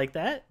hair like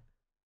that.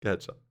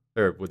 Gotcha.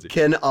 Or Woodsy.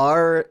 Can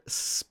our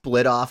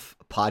split off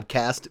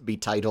podcast be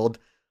titled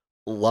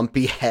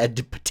Lumpy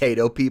Head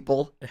Potato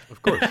People?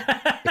 Of course.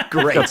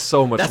 Great. Got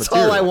so much That's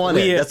material. all I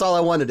wanted. We- That's all I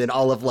wanted in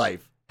all of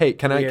life. Hey,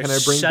 can I We are bring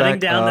shutting back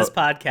down this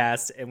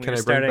podcast, and can we're I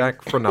bring starting.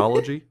 back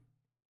phrenology?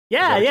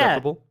 Yeah, Is that yeah,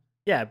 acceptable?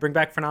 yeah. Bring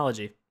back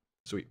phrenology,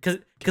 Sweet.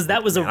 because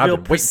that was a Man, I've real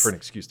been waiting for an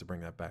excuse to bring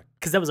that back.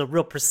 because that was a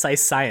real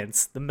precise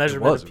science. The It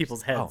measurement was. of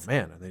people's heads. Oh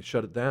man, and they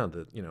shut it down.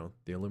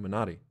 The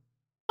Illuminati.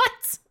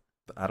 What?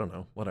 I don't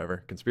know. Whatever.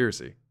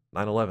 Conspiracy.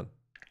 9/11.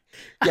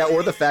 Yeah,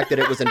 or the fact that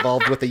it was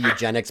involved with the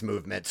eugenics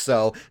movement.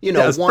 So,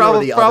 Yeah, it's one or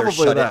the other probably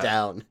shut that. it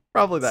down.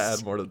 Probably that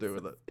had more to do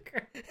with it.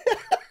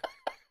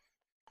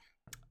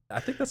 I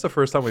think that's the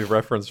first time we've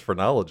referenced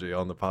phrenology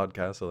on the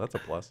podcast, so that's a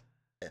plus.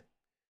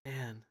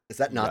 Man. Is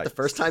that not the Yikes.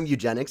 first time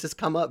eugenics has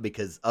come up?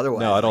 Because otherwise,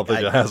 No, I don't think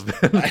it has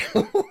been.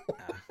 I-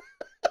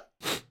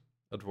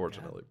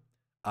 Unfortunately.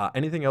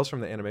 Anything else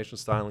from the animation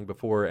styling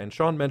before? And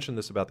Sean mentioned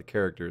this about the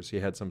characters. He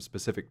had some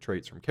specific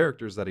traits from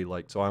characters that he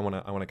liked, so I want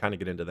to kind of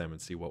get into them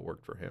and see what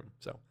worked for him.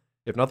 So,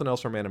 if nothing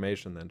else from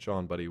animation, then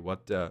Sean, buddy,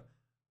 what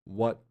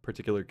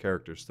particular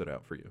characters stood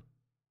out for you?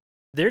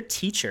 Their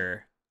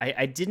teacher,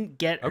 I didn't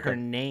get Okay. her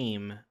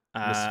name.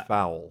 Miss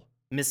Fowl.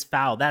 Miss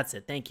Fowl, that's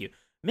it. Thank you.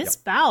 Miss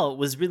Fowl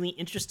was really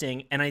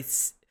interesting, and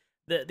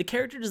the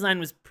character design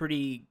was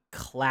pretty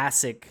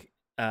classic.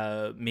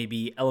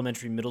 Maybe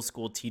elementary, middle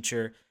school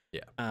teacher.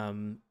 Yeah.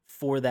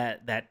 For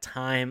that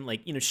time,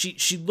 like,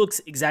 she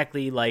looks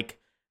exactly like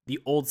the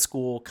old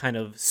school kind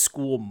of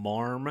school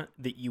marm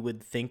that you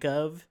would think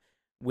of,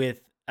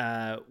 with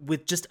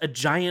just a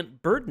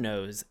giant bird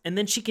nose, and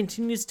then she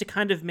continues to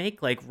kind of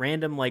make like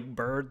random like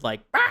bird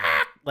like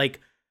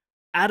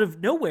out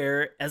of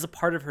nowhere as a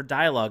part of her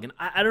dialogue, and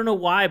I don't know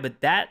why,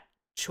 but that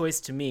choice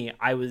to me,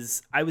 I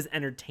was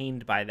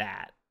entertained by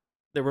that.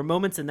 There were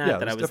moments in that Yeah,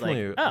 that I there's was like,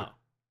 definitely oh,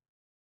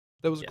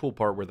 That was a Yeah. cool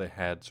part where they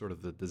had sort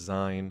of the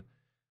design,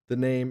 the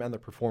name, and the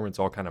performance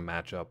all kind of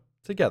match up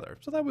together.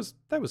 So that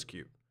was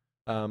cute.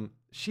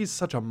 She's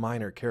such a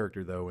minor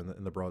character though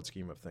in the broad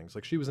scheme of things.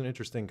 Like, she was an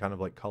interesting kind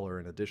of like color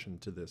in addition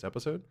to this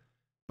episode.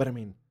 But I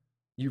mean,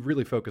 you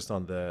really focused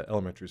on the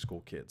elementary school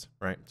kids,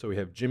 right? So we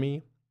have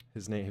Jimmy.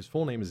 His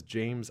full name is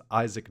James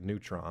Isaac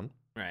Neutron.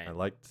 right.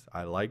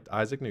 I liked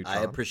Isaac Neutron.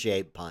 I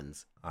appreciate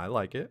puns. I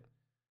like it.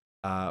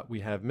 We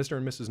have Mr.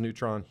 and Mrs.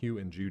 Neutron, Hugh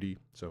and Judy.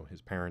 So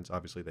his parents,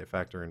 obviously, they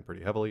factor in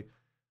pretty heavily.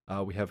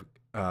 We have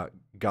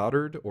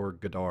Goddard or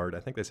Goddard.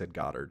 I think they said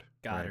Goddard.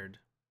 right? Goddard,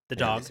 the Yeah,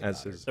 dog, they As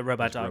Goddard. his, the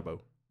robot his dog.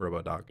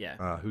 Robo dog.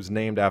 Yeah. Who's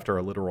named after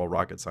a literal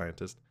rocket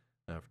scientist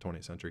for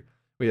 20th century.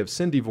 We have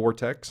Cindy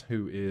Vortex,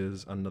 who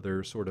is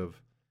another sort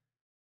of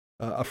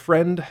a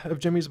friend of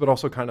Jimmy's, but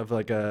also kind of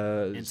like a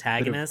bit of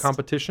Antagonist?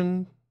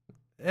 competition.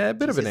 A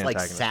bit of an She's like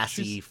antagonist.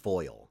 sassy She's-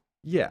 foil.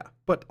 Yeah,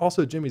 but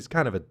also Jimmy's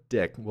kind of a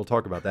dick. We'll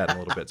talk about that in a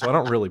little bit. So I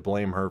don't really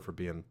blame her for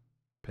being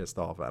pissed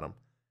off at him.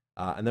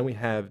 And then we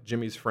have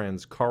Jimmy's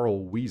friends, Carl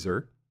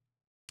Weezer.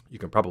 You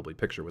can probably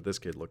picture what this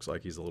kid looks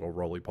like. He's a little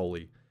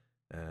roly-poly.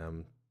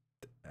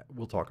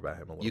 We'll talk about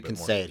him a little You bit can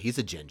more. say it. He's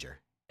a ginger.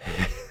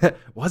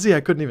 Was he?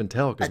 I couldn't even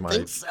tell I because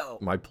think so.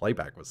 my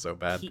playback was so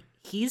bad.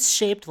 He's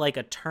shaped like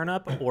a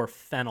turnip or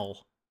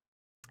fennel.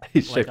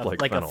 He's shaped like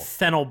a fennel.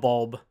 fennel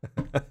bulb.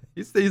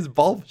 He's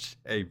bulb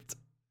shaped.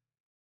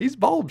 He's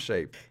bulb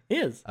shaped. He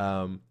is.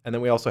 And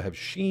then we also have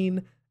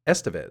Sheen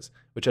Estevez,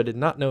 which I did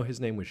not know his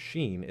name was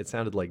Sheen. It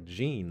sounded like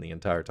Gene the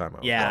entire time I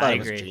was Yeah, I watching. thought I it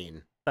was agree.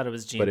 Gene. Thought it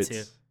was Gene But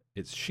too.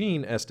 it's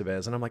Sheen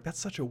Estevez, and I'm like, that's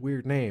such a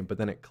weird name. But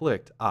then it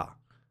clicked.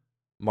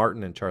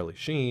 Martin and Charlie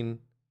Sheen,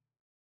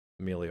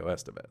 Emilio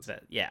Estevez.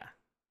 Yeah,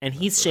 and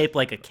he's That's what I shaped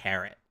like a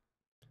carrot.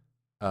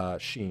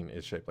 Sheen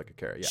is shaped like a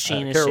carrot. Yeah,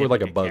 Sheen is carrot shaped with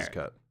like like a a buzz carrot.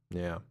 cut.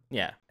 Yeah.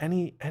 Yeah. I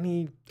mean,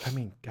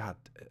 God,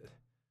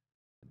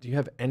 do you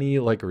have any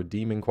like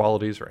redeeming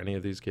qualities for any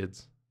of these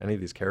kids? Any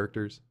of these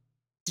characters?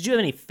 Did you have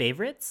any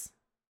favorites,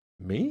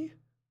 Me?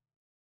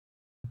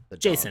 The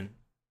dog. Jason?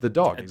 The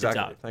dog, The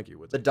exactly. dog. Thank you.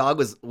 Woodsy. The dog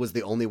was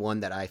the only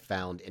one that I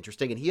found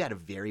interesting, and he had a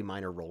very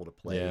minor role to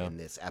play Yeah. in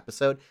this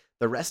episode.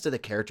 The rest of the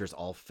characters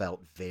all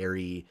felt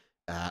very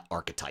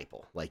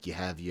archetypal. Like, you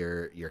have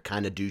your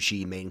kind of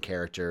douchey main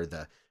character,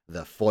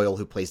 the foil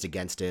who plays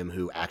against him,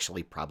 who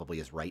actually probably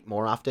is right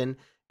more often,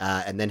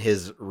 and then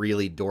his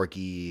really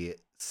dorky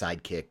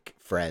sidekick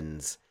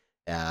friends.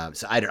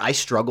 So I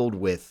struggled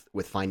with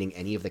finding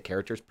any of the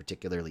characters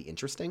particularly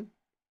interesting.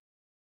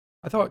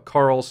 I thought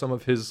Carl, some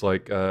of his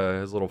like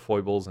his little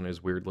foibles and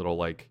his weird little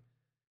like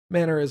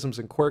mannerisms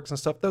and quirks and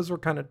stuff, those were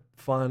kind of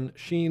fun.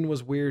 Sheen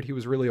was weird. He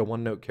was really a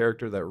one-note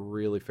character that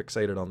really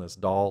fixated on this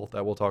doll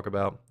that we'll talk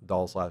about.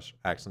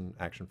 Doll/action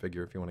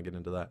figure, if you want to get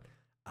into that.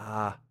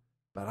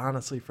 But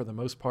honestly, for the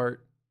most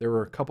part, there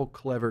were a couple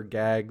clever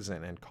gags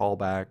and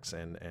callbacks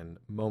and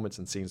moments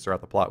and scenes throughout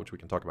the plot, which we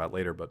can talk about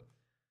later. But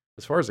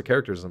as far as the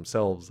characters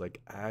themselves, like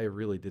I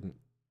really didn't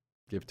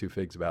give two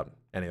figs about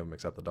any of them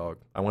except the dog.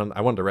 I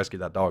wanted to rescue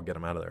that dog, get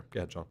him out of there. Go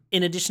ahead, Sean.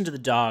 In addition to the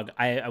dog,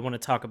 I want to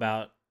talk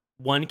about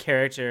one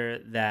character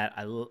that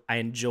I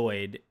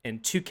enjoyed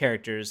and two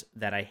characters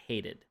that I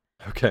hated.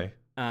 Okay.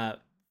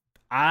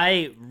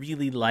 I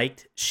really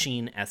liked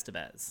Sheen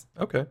Estevez.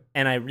 Okay.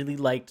 And I really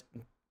liked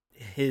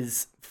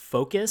his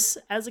focus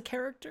as a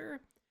character.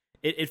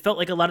 It felt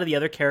like a lot of the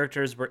other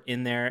characters were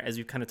in there, as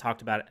we've kind of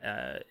talked about,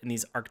 in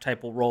these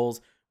archetypal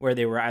roles where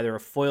they were either a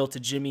foil to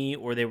Jimmy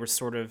or they were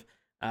sort of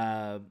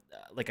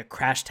like a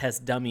crash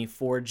test dummy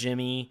for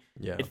Jimmy.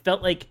 Yeah. It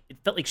felt like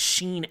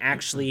Sheen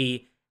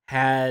actually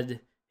had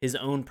his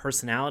own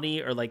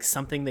personality or like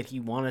something that he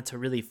wanted to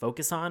really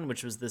focus on,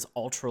 which was this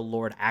Ultra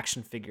Lord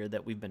action figure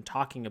that we've been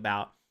talking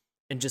about,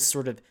 and just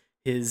sort of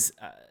his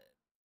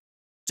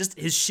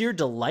sheer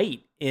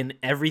delight in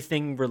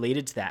everything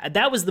related to that.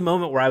 That was the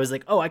moment where I was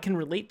like, oh, I can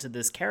relate to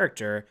this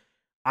character.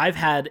 I've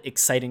had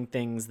exciting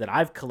things that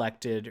I've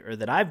collected or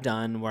that I've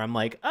done where I'm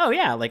like, oh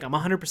yeah, like I'm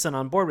 100%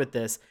 on board with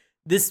this.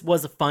 This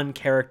was a fun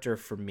character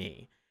for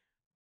me.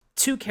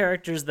 Two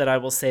characters that I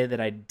will say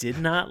that I did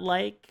not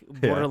like,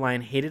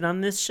 borderline hated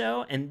on this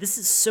show, and this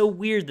is so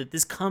weird that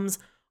this comes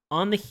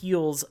on the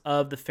heels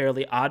of the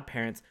Fairly Odd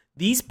Parents.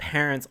 These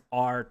parents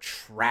are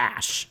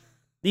trash.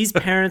 These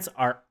parents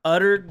are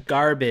utter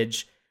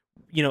garbage.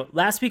 You know,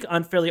 last week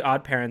on Fairly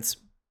Odd Parents,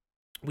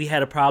 we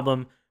had a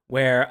problem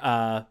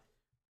where,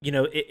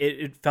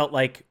 it felt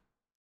like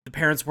the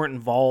parents weren't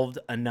involved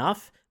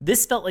enough.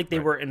 This felt like they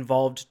were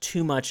involved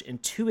too much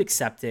and too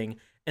accepting.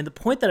 And the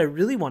point that I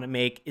really want to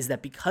make is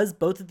that because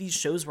both of these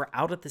shows were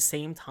out at the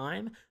same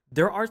time,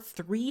 there are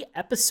 3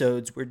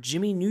 episodes where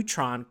Jimmy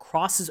Neutron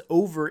crosses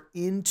over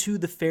into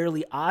the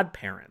Fairly Odd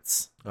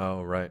Parents.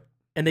 Oh, right.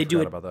 And they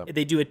do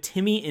a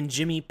Timmy and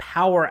Jimmy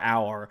power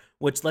hour,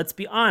 which, let's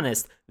be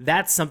honest,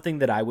 that's something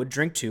that I would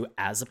drink to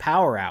as a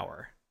power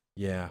hour.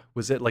 Yeah.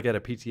 Was it like at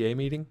a PTA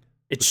meeting?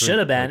 It should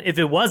have been. If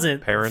it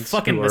wasn't, parents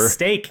fucking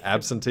mistake.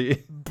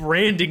 Absentee.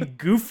 Branding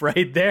goof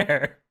right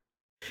there.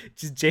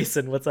 Just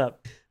Jason, what's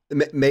up?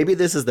 Maybe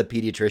this is the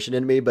pediatrician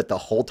in me, but the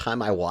whole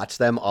time I watch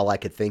them, all I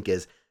could think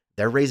is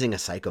they're raising a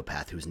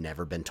psychopath who's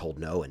never been told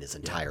no in his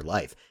entire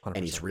life. 100%.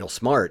 And he's real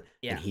smart,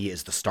 and he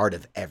is the start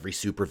of every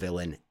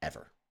supervillain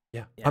ever.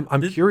 Yeah.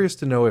 I'm curious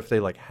to know if they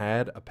like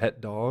had a pet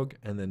dog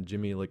and then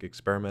Jimmy like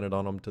experimented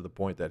on him to the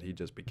point that he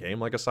just became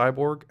like a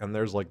cyborg, and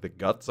there's like the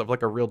guts of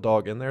like a real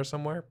dog in there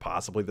somewhere,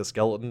 possibly the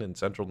skeleton and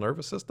central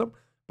nervous system,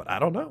 but I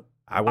don't know.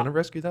 I want to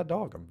rescue that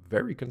dog. I'm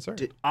very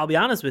concerned. I'll be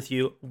honest with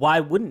you. Why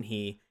wouldn't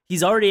he?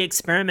 He's already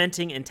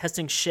experimenting and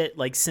testing shit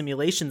like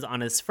simulations on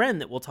his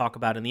friend that we'll talk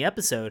about in the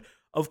episode.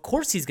 Of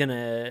course he's going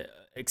to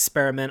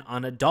experiment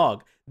on a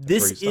dog.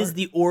 This is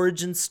the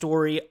origin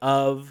story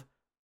of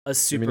a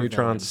super Jimmy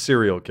Neutron's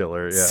serial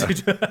killer,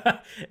 yeah.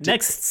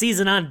 Next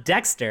season on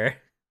Dexter.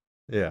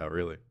 Yeah,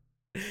 really.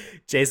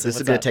 Jason, this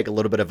is going to take a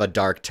little bit of a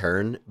dark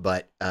turn,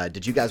 but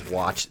did you guys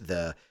watch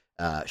the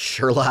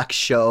Sherlock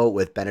show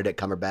with Benedict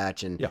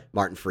Cumberbatch and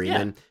Martin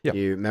Freeman? Yeah.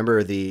 You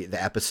remember the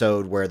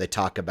episode where they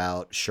talk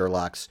about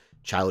Sherlock's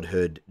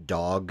childhood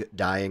dog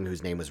dying,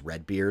 whose name was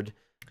Redbeard,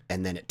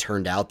 and then it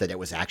turned out that it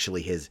was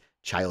actually his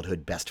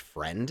childhood best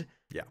friend.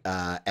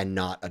 Yeah. And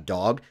not a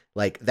dog.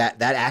 Like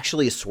that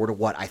actually is sort of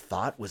what I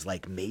thought was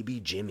like maybe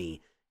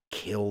Jimmy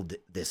killed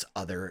this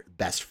other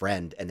best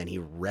friend and then he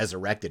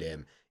resurrected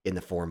him in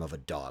the form of a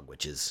dog,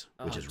 which is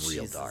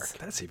real dark.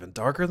 That's even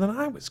darker than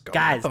I was going.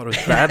 Guys. I thought it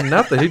was bad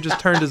enough that he just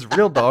turned his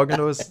real dog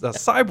into a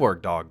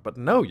cyborg dog. But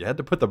no, you had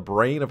to put the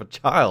brain of a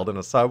child in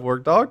a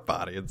cyborg dog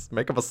body and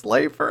make him a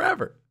slave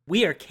forever.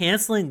 We are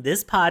canceling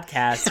this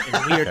podcast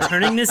and we are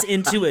turning this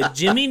into a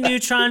Jimmy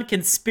Neutron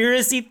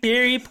conspiracy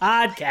theory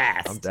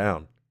podcast. I'm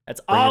down.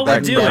 That's all we're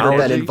doing. I've never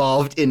been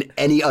involved in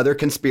any other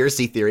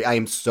conspiracy theory. I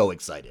am so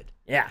excited.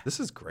 Yeah. This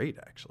is great,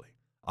 actually.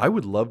 I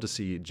would love to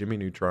see Jimmy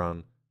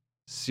Neutron,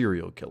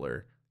 serial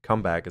killer,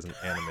 come back as an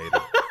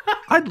animated.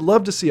 I'd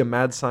love to see a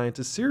mad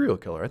scientist serial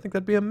killer. I think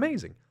that'd be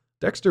amazing.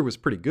 Dexter was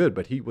pretty good,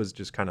 but he was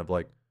just kind of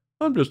like,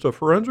 I'm just a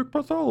forensic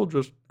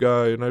pathologist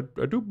guy, and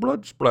I do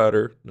blood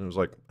splatter. And it was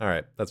like, all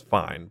right, that's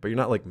fine. But you're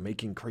not like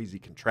making crazy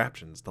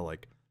contraptions to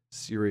like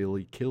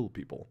serially kill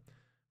people,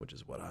 which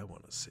is what I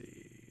want to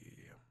see.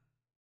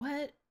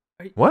 What?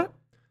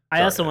 I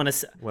Sorry, also want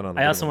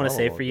to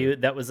say for you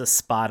that was a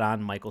spot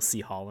on Michael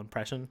C. Hall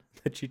impression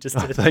that you just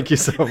did. Thank you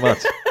so much.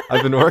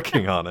 I've been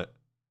working on it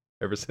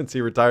ever since he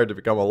retired to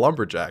become a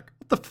lumberjack.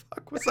 What the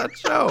fuck was that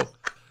show?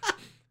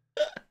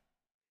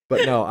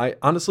 But no, I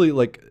honestly,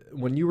 like,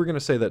 when you were going to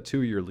say that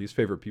 2 of your least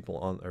favorite people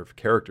on or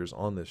characters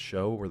on this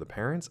show were the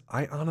parents,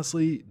 I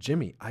honestly,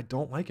 Jimmy, I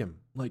don't like him.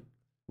 Like,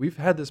 we've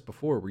had this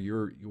before where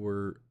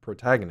your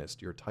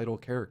protagonist, your title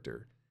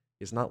character,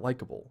 is not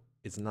likable.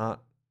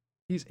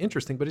 He's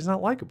interesting, but he's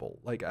not likable.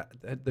 Like,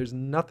 there's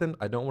nothing.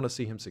 I don't want to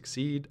see him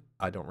succeed.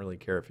 I don't really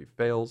care if he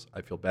fails.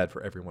 I feel bad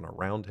for everyone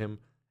around him.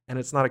 and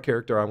it's not a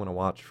character I want to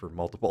watch for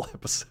multiple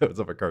episodes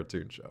of a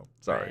cartoon show.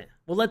 Sorry. Right.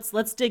 Well,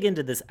 let's dig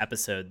into this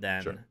episode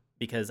then, Sure.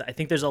 because I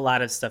think there's a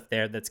lot of stuff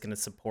there that's going to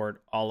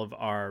support all of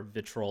our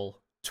vitriol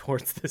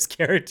towards this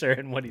character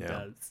and what he Yeah.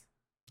 does.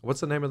 What's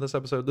the name of this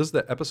episode? This is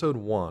the episode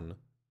 1,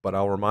 but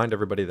I'll remind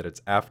everybody that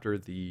it's after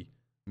the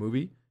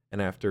movie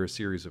and after a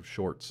series of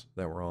shorts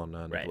that were on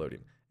Right.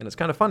 Nickelodeon. And it's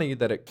kind of funny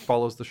that it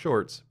follows the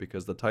shorts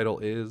because the title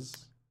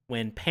is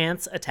When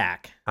Pants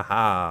Attack.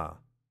 Aha,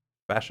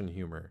 fashion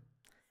humor.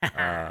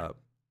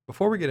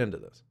 Before we get into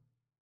this,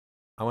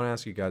 I want to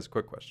ask you guys a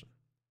quick question.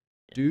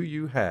 Do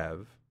you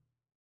have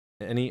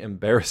any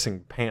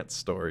embarrassing pants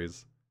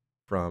stories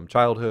from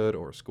childhood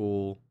or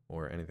school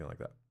or anything like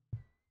that?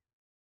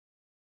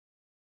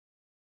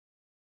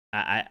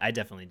 I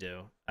definitely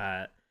do.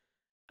 I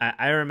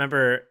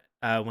remember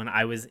when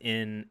I was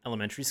in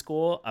elementary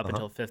school up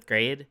until 5th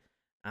grade.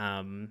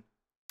 I'm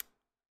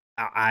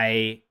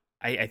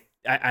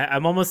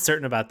almost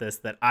certain about this,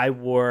 that I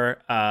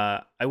wore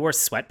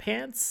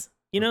sweatpants.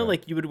 You know, Okay.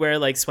 like you would wear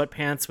like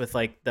sweatpants with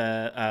like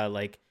the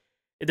like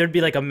there'd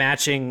be like a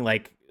matching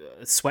like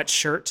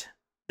sweatshirt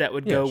that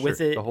would go with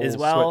sure. it The whole as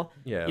well.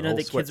 yeah, you the know, whole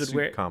the kids would sweatsuit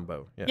wear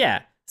combo. Yeah.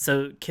 Yeah.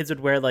 So kids would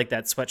wear like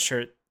that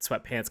sweatshirt,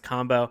 sweatpants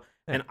combo.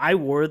 Yeah. And I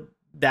wore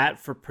that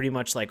for pretty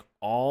much like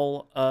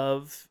all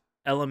of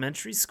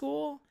elementary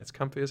school. It's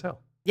comfy as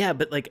hell. Yeah,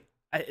 but like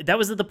that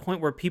was at the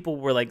point where people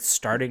were like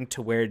starting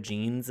to wear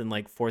jeans in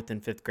like 4th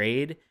and 5th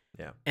grade.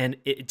 Yeah. And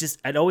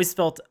it always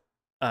felt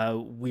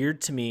weird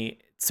to me.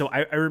 So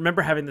I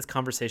remember having this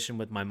conversation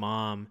with my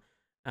mom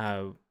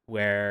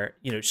where,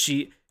 you know,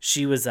 she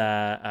was, you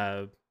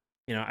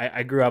know,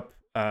 I grew up,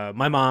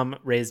 my mom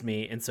raised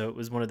me. And so it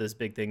was one of those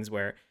big things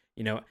where,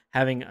 you know,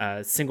 having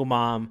a single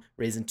mom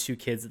raising 2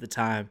 kids at the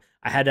time,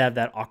 I had to have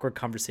that awkward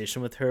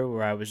conversation with her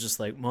where I was just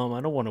like, Mom,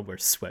 I don't want to wear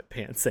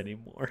sweatpants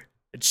anymore.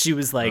 And she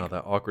was like,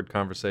 that awkward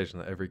conversation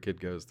that every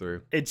kid goes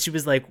through. and she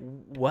was like,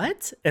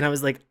 what? And I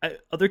was like,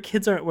 other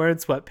kids aren't wearing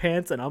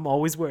sweatpants and I'm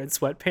always wearing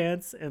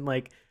sweatpants, and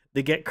like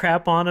they get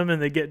crap on them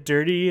and they get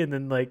dirty and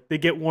then like they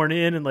get worn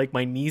in, and like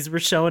my knees were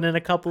showing in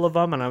a couple of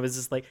them. And I was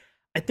just like,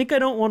 I think I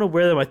don't want to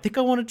wear them. I think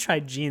I want to try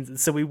jeans. And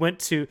so we went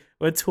to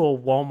a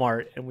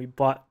Walmart and we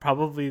bought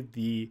probably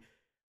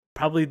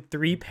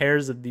 3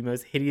 pairs of the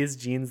most hideous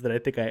jeans that I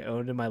think I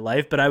owned in my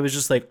life. But I was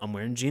just like, I'm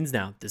wearing jeans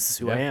now. This is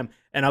who I Yeah. am.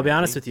 And I'll be Wear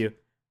honest jeans. with you,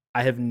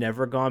 I have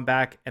never gone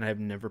back and I've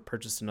never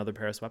purchased another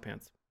pair of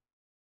sweatpants.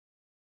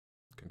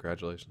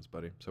 Congratulations,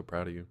 buddy. So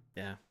proud of you.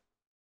 Yeah.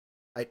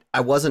 I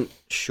wasn't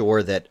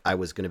sure that I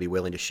was going to be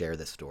willing to share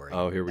this story.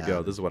 Oh, here we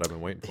go. This is what I've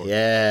been waiting for.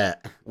 Yeah.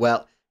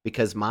 Well,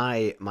 because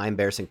my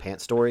embarrassing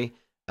pants story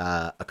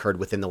occurred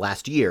within the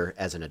last year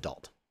as an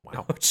adult.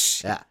 Wow. Oh,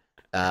 shit.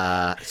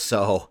 Yeah.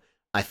 So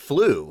I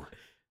flew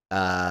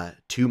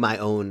to my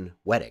own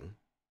wedding.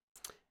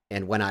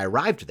 And when I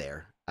arrived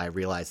there, I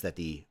realized that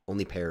the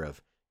only pair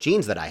of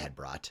jeans that I had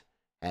brought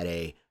had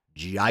a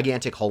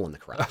gigantic hole in the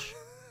crotch.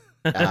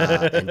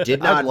 And did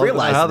not I'd love to know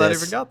realize how that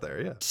this even got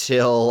there. Yeah.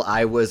 till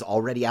I was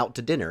already out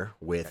to dinner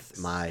with Nice.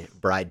 my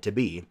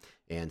bride-to-be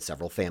and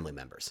several family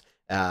members.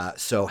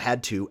 So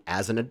had to,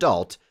 as an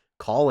adult,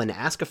 call and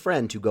ask a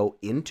friend to go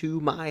into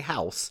my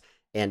house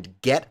and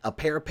get a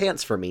pair of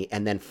pants for me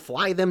and then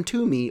fly them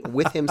to me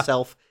with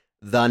himself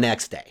the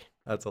next day.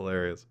 That's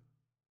hilarious.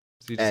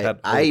 So you just had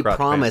I overcrotch pants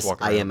promise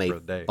walking I around am for a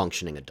day.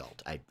 functioning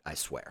adult. I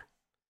swear.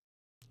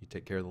 You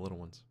take care of the little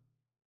ones.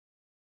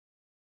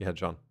 Yeah,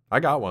 John. I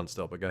got one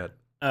still, but go ahead.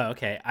 Oh,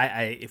 okay.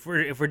 If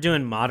we're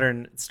doing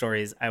modern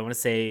stories, I want to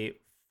say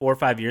 4 or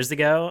 5 years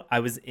ago, I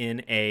was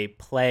in a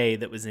play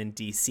that was in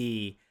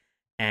DC,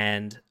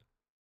 and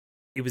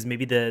it was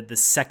maybe the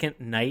second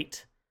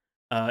night.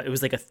 It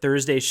was like a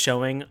Thursday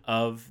showing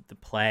of the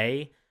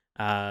play.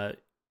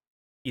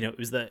 You know, it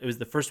was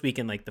the first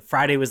weekend. Like the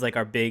Friday was like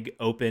our big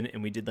open,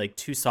 and we did like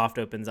 2 soft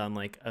opens on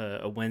like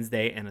a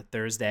Wednesday and a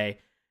Thursday,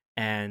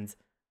 and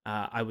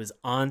I was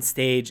on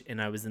stage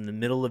and I was in the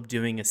middle of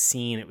doing a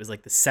scene. It was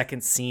like the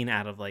second scene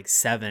out of like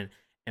 7,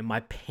 and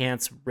my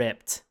pants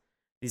ripped.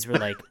 These were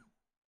like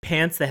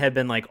pants that had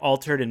been like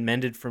altered and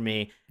mended for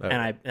me, Oh.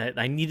 and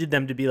I needed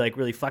them to be like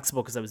really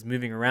flexible because I was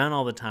moving around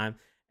all the time.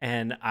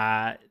 And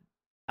I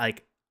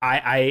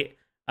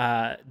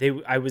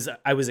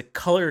was a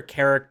color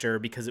character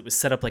because it was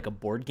set up like a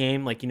board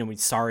game, like, you know, when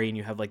Sorry and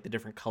you have like the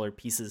different color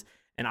pieces,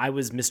 and I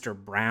was Mr.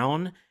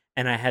 Brown,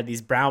 and I had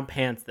these brown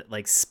pants that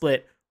like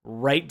split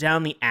right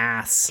down the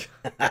ass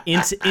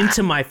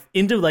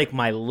into like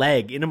my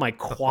leg, into my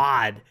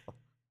quad.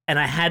 And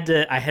I had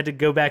to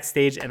go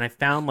backstage, and I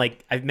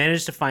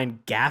managed to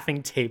find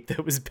gaffing tape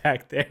that was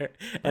back there,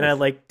 and I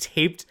like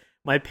taped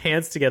my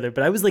pants together.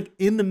 But I was like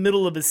in the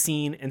middle of a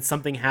scene and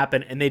something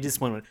happened and they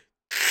just went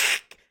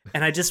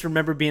and I just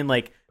remember being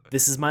like,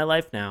 this is my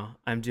life now.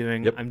 I'm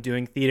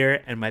doing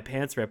theater and my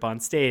pants rip on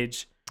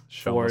stage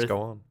Show must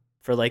go on.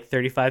 for like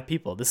 35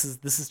 people. This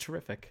is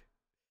terrific.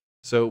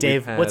 So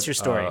Dave, we've what's your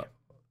story?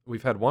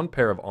 We've had one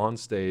pair of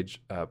onstage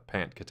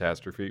pant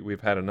catastrophe.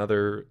 We've had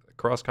another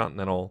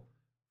cross-continental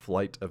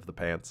flight of the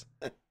pants.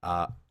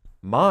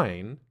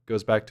 Mine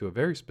goes back to a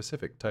very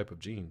specific type of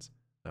jeans.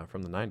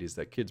 from the 90s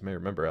that kids may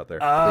remember out there.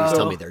 Please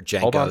tell Oh. me they're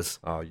Hold on. Jenkos.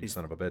 Oh, you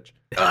son of a bitch.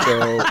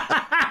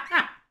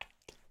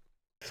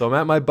 So I'm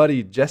at my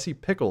buddy Jesse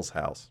Pickles'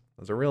 house.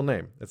 That's a real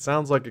name. It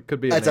sounds like it could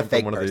be a That's a name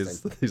fake from one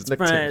person. of these It's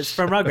nicknames.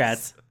 from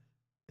Rugrats.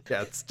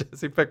 Yeah, it's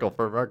Jesse Pickle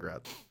from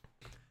Rugrats.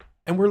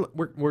 And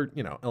we're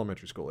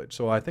elementary school age.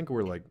 So I think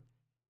we're like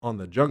on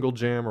the jungle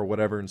gym or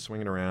whatever and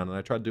swinging around. And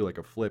I tried to do like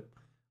a flip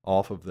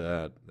off of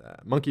the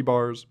monkey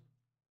bars.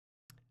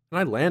 And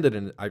I landed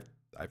and I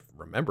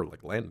remember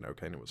like landing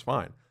okay and it was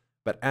fine.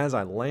 But as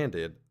I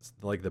landed,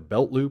 like the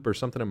belt loop or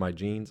something in my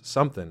jeans,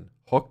 something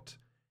hooked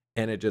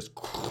and it just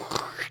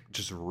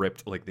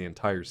ripped like the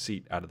entire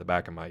seat out of the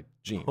back of my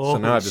jeans. So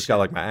now Holy I've just got shit.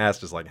 like my ass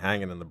just like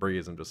hanging in the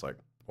breeze. I'm just like,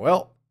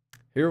 well,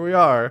 here we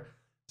are.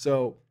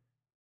 So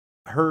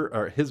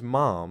his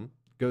mom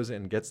goes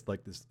in and gets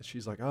like this.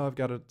 She's like, oh, I've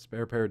got a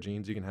spare pair of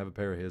jeans. You can have a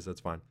pair of his. That's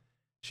fine.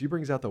 She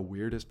brings out the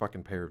weirdest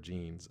fucking pair of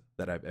jeans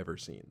that I've ever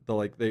seen.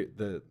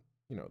 The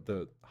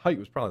height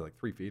was probably like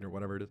 3 feet or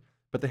whatever it is,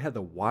 but they had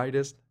the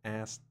widest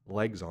ass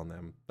legs on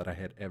them that I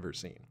had ever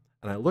seen.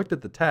 And I looked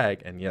at the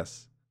tag, and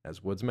yes,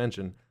 as Woods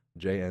mentioned,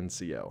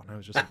 JNCO. And I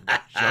was just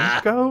like,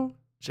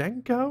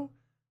 Jenko?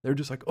 They're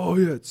just like, oh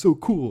yeah, it's so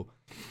cool.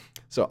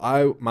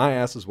 So my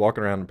ass was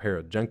walking around in a pair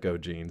of Jenko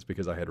jeans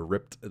because I had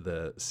ripped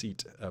the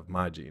seat of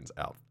my jeans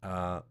out.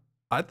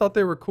 I thought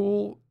they were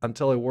cool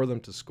until I wore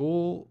them to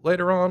school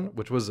later on,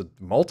 which was a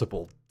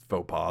multiple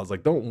faux pas.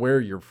 Like, don't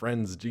wear your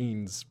friend's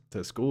jeans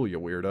to school, you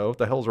weirdo. What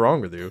the hell's wrong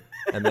with you?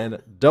 And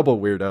then double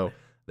weirdo,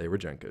 they were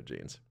Jenko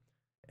jeans.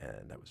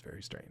 And that was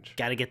very strange.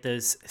 Got to get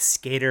those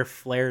skater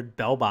flared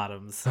bell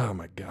bottoms. Oh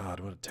my God,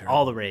 what a terrible.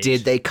 All the rage.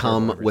 Did they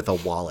come Terrible. with a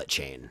wallet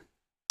chain?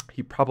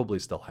 He probably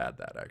still had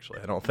that, actually.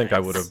 I don't think I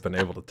would Nice. have been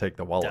able to take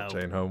the wallet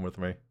Dope. chain home with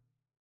me.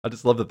 I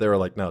just love that they were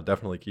like, no,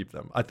 definitely keep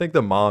them. I think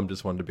the mom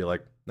just wanted to be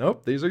like,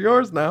 nope, these are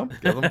yours now.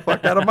 Get them the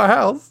fuck out of my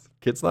house.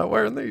 Kid's not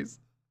wearing these.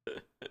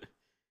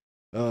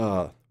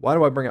 Why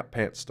do I bring up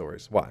pants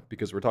stories? Why?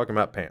 Because we're talking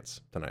about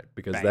pants tonight.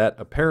 Because Right. that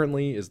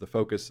apparently is the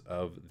focus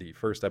of the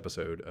first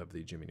episode of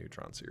the Jimmy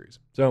Neutron series.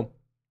 So,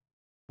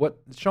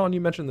 Sean,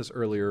 you mentioned this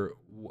earlier.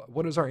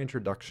 What is our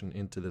introduction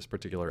into this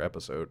particular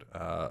episode?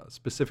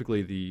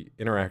 Specifically, the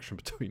interaction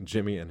between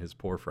Jimmy and his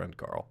poor friend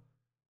Carl.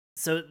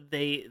 So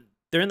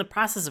they're in the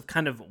process of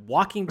kind of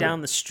walking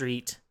down the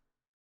street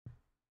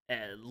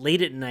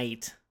late at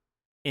night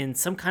in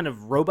some kind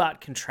of robot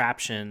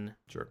contraption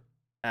Sure.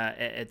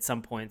 at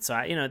some point. So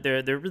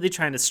they're really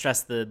trying to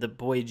stress the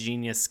boy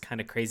genius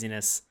kind of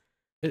craziness.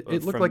 It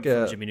looked from like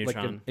Jimmy like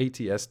Neutron. an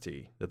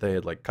ATST that they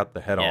had like cut the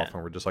head Yeah. off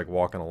and were just like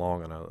walking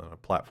along on a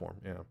platform.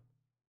 Yeah.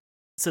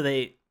 So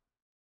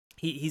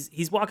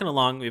he's walking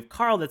along. We have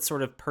Carl that's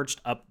sort of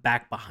perched up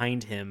back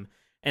behind him.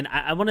 And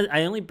I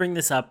only bring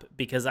this up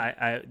because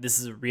this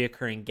is a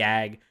reoccurring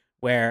gag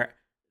where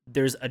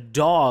there's a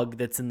dog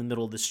that's in the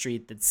middle of the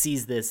street that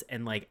sees this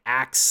and like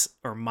acts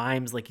or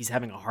mimes like he's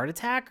having a heart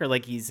attack or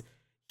like he's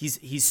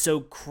so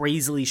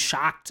crazily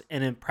shocked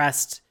and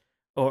impressed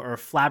or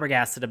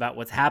flabbergasted about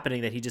what's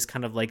happening that he just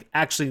kind of like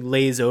actually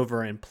lays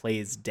over and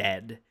plays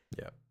dead.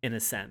 Yeah. In a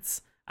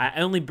sense. I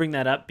only bring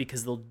that up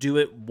because they'll do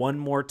it one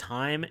more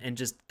time and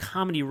just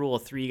comedy rule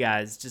of three,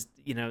 guys. Just,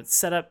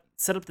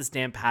 set up this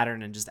damn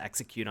pattern and just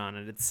execute on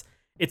it.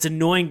 It's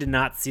annoying to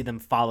not see them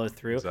follow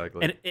through.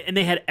 Exactly. And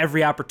they had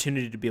every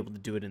opportunity to be able to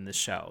do it in this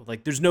show.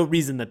 Like, there's no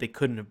reason that they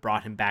couldn't have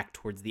brought him back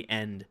towards the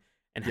end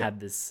and had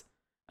this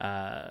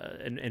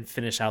and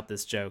finish out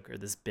this joke or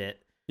this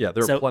bit. Yeah,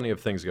 there So- are plenty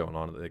of things going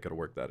on that they could have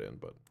worked that in,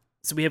 but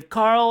So we have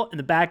Carl in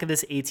the back of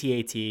this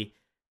AT-AT,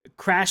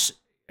 Crash,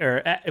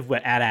 or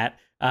AT-AT.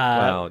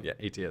 well, yeah,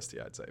 ATST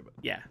I'd say, but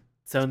Yeah.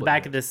 So in the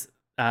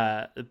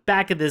Split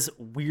back of this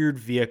weird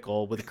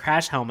vehicle with a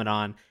crash helmet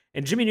on,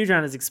 and Jimmy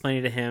Neutron is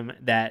explaining to him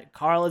that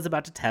Carl is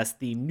about to test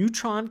the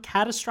Neutron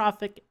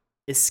catastrophic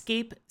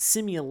escape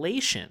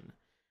simulation,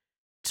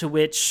 to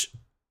which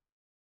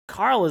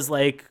Carl is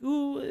like,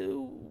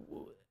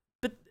 ooh,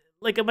 but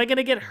like, am I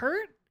gonna get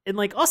hurt? And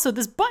like, also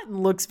this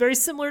button looks very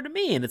similar to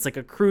me, and it's like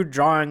a crude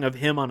drawing of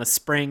him on a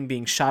spring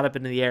being shot up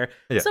into the air.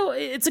 Yeah. So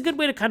it's a good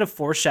way to kind of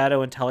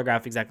foreshadow and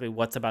telegraph exactly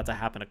what's about to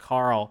happen to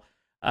Carl.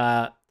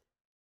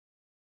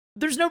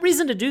 There's no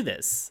reason to do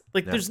this.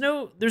 Like,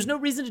 No. there's no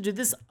reason to do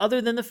this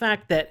other than the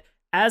fact that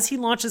as he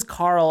launches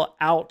Carl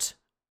out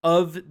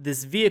of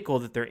this vehicle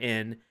that they're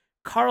in,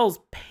 Carl's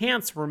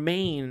pants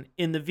remain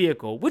in the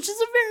vehicle, which is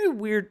a very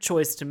weird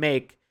choice to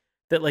make.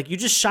 That like you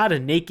just shot a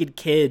naked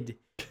kid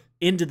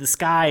into the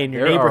sky in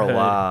your there neighborhood. are a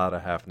lot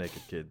of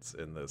half-naked kids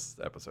in this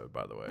episode,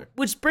 by the way.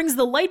 Which brings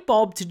the light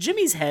bulb to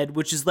Jimmy's head,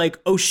 which is like,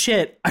 oh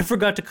shit, I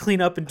forgot to clean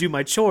up and do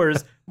my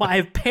chores. I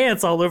have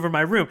pants all over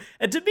my room.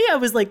 And to me, I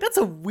was like, that's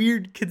a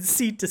weird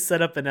conceit to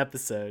set up an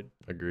episode.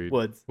 Agreed.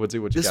 Woods. Woodsy,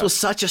 what you This got? was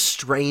such a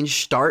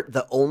strange start.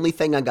 The only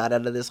thing I got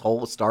out of this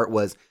whole start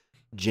was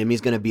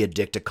Jimmy's going to be a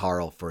dick to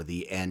Carl for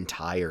the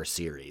entire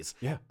series.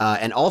 Yeah.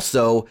 And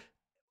also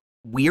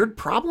weird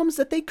problems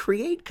that they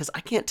create, because I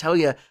can't tell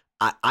you.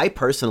 I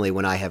personally,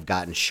 when I have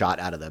gotten shot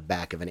out of the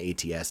back of an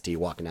ATST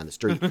walking down the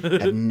street,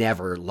 have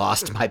never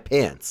lost my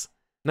pants.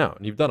 No,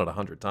 and you've done it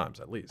 100 times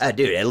at least.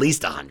 Dude, at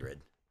least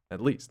 100.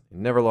 At least. You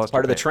never lost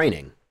Part your of the pants.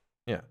 training.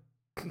 Yeah.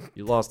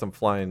 You lost them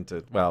flying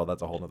to, well,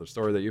 that's a whole other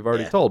story that you've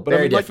already Yeah, told. But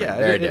very I mean, different.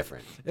 Very it,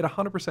 different. It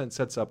 100%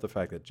 sets up the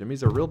fact that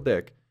Jimmy's a real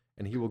dick,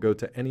 and he will go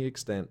to any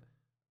extent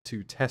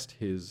to test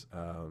his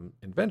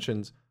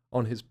inventions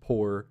on his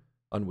poor,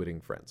 unwitting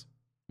friends,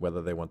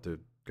 whether they want to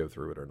go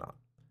through it or not.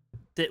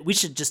 We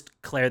should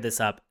just clear this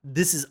up.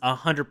 This is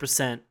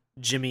 100%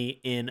 Jimmy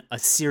in a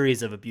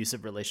series of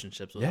abusive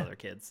relationships with other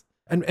kids.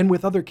 And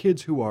with other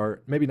kids who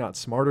are maybe not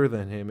smarter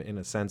than him in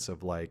a sense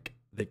of like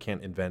they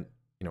can't invent,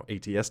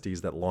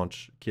 ATSTs that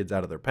launch kids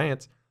out of their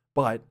pants.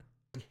 But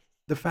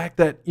the fact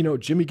that,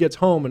 Jimmy gets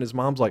home and his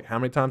mom's like, how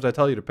many times I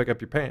tell you to pick up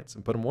your pants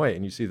and put them away?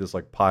 And you see this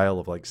like pile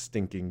of like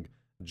stinking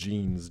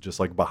jeans just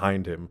like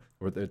behind him,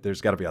 where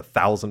there's got to be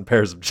 1,000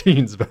 pairs of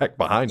jeans back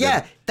behind him.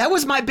 Yeah, that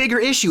was my bigger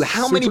issue.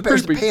 How many Super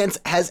pairs creepy. of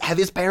pants have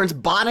his parents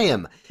bought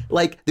him?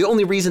 Like, the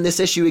only reason this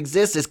issue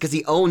exists is because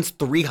he owns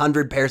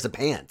 300 pairs of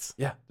pants.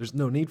 Yeah, there's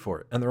no need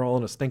for it. And they're all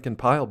in a stinking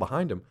pile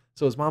behind him.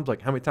 So his mom's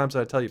like, how many times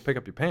did I tell you to pick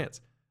up your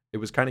pants? It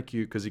was kind of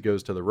cute because he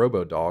goes to the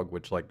Robo Dog,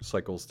 which like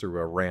cycles through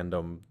a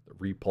random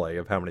replay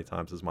of how many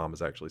times his mom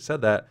has actually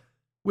said that,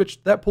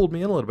 which that pulled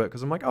me in a little bit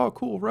because I'm like, oh,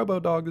 cool,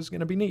 Robo Dog is going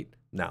to be neat.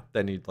 No,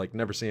 then you'd like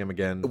never see him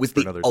again. It was for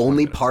the another 20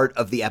 only minutes. part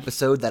of the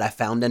episode that I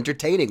found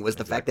entertaining was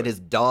the fact that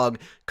Exactly. his dog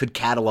could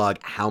catalog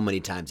how many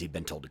times he'd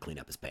been told to clean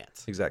up his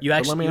pants. Exactly. You But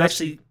actually, let me you, ask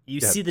actually,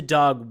 you Go ahead. see the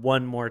dog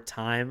one more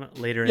time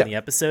later Yeah. in the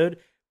episode,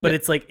 but Yeah.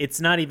 it's like it's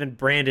not even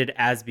branded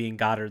as being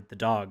Goddard the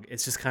dog.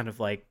 It's just kind of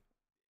like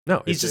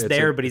No, he's just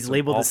there, but he's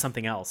labeled as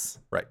something else.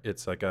 Right.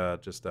 It's like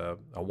just a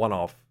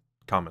one-off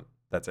comment.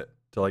 That's it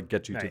to like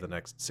get you to Right. the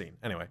next scene.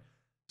 Anyway,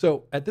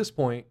 so at this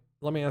point,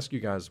 let me ask you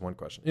guys one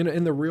question.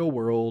 In the real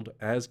world,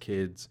 as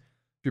kids,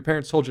 if your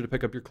parents told you to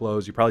pick up your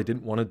clothes, you probably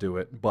didn't want to do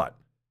it, but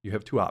you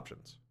have two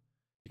options.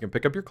 You can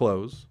pick up your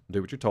clothes,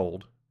 do what you're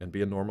told, and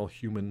be a normal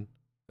human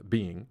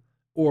being,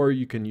 or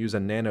you can use a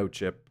nano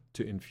chip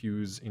to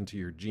infuse into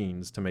your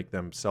genes to make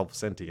them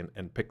self-sentient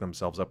and pick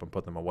themselves up and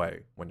put them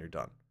away when you're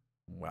done.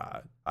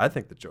 Well, I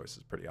think the choice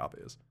is pretty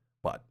obvious,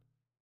 but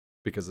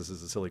because this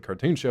is a silly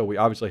cartoon show, we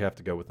obviously have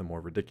to go with the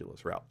more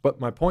ridiculous route. But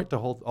my point to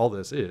all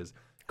this is,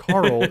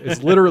 Carl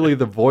is literally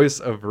the voice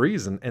of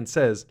reason and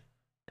says,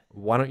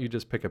 why don't you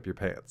just pick up your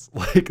pants?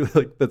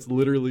 Like that's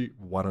literally,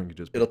 why don't you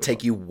just pick It'll them take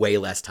up? you way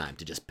less time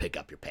to just pick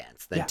up your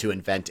pants than Yeah. to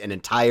invent an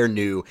entire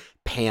new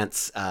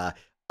pants,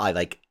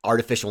 like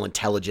artificial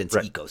intelligence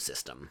Right.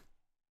 ecosystem.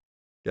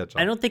 Yeah,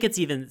 John. I don't think it's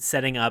even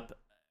setting up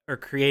or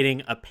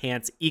creating a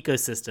pants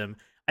ecosystem.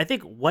 I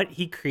think what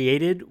he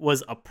created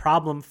was a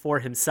problem for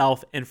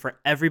himself and for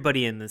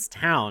everybody in this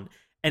town.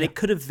 And it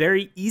could have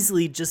very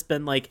easily just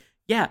been like,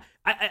 yeah,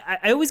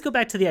 I always go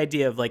back to the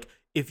idea of like,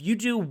 if you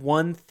do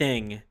one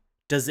thing,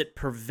 does it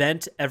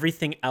prevent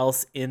everything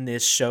else in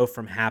this show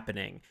from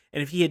happening?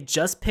 And if he had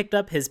just picked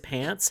up his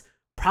pants,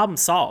 problem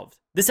solved.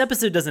 This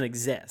episode doesn't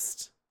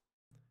exist.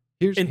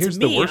 Here's and to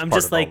the me, worst I'm part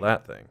just of all like-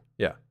 that thing.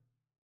 Yeah.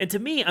 And to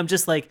me, I'm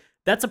just like,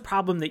 that's a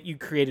problem that you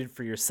created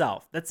for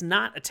yourself. That's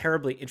not a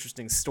terribly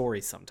interesting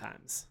story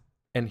sometimes.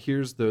 And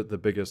here's the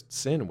biggest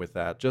sin with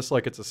that. Just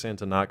like it's a sin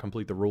to not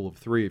complete the rule of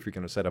 3 if you're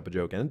going to set up a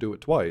joke and do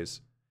it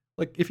twice.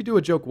 Like, if you do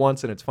a joke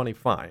once and it's funny,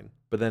 fine.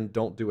 But then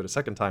don't do it a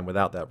second time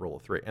without that rule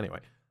of 3. Anyway,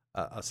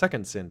 a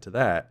second sin to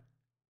that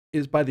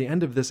is by the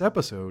end of this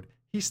episode,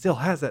 he still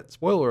has that,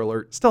 spoiler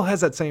alert, still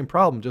has that same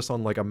problem just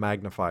on like a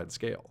magnified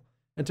scale.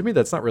 And to me,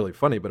 that's not really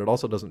funny, but it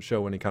also doesn't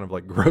show any kind of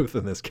like growth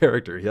in this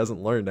character. He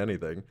hasn't learned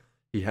anything.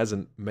 He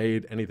hasn't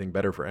made anything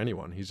better for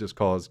anyone. He's just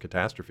caused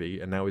catastrophe,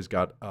 and now he's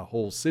got a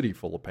whole city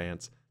full of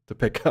pants to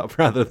pick up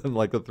rather than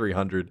like the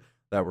 300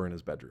 that were in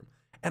his bedroom.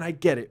 And I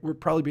get it. We're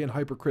probably being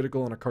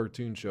hypercritical on a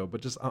cartoon show,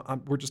 but just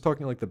we're just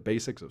talking like the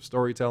basics of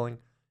storytelling,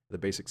 the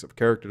basics of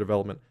character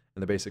development,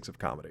 and the basics of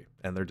comedy.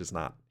 And they're just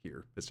not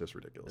here. It's just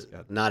ridiculous.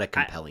 Yeah. Not a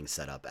compelling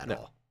setup at No.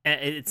 all.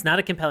 It's not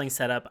a compelling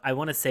setup. I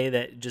want to say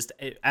that just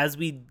as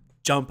we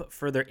jump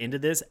further into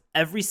this,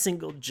 every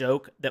single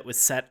joke that was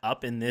set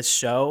up in this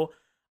show,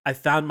 I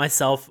found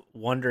myself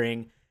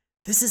wondering,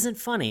 this isn't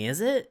funny,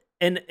 is it?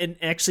 And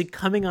actually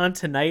coming on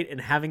tonight and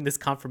having this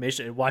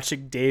confirmation and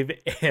watching Dave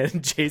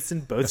and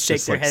Jason both shake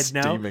Just, their like, head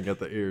no. steaming at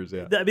the ears.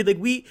 Yeah. I mean,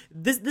 like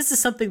this is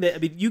something that, I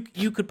mean,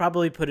 you could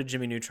probably put a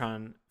Jimmy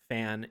Neutron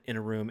fan in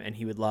a room and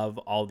he would love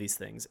all these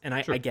things. And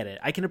I Sure. get it.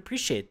 I can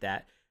appreciate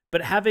that.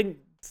 But having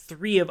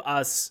 3 of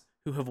us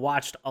who have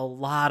watched a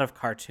lot of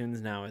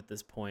cartoons now at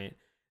this point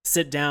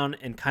sit down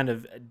and kind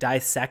of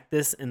dissect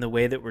this in the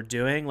way that we're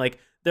doing, like,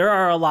 there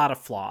are a lot of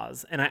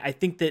flaws. And I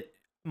think that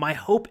my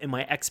hope and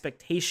my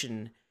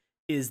expectation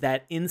is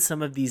that in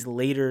some of these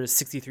later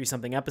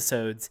 63-something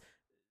episodes,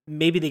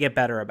 maybe they get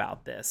better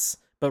about this.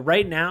 But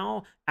right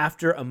now,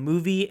 after a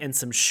movie and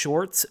some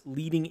shorts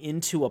leading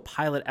into a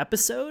pilot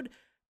episode,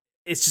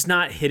 it's just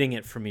not hitting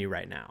it for me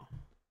right now.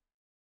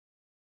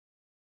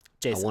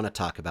 Jason. I want to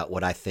talk about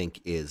what I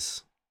think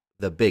is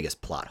the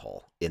biggest plot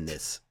hole in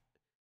this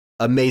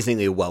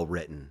amazingly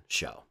well-written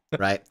show,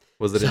 right?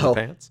 Was it in So-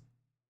 the pants?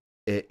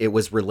 It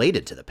was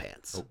related to the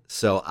pants. Oh.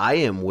 So I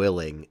am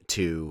willing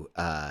to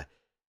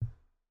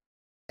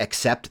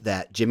accept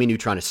that Jimmy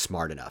Neutron is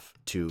smart enough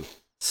to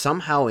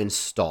somehow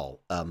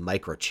install a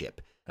microchip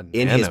A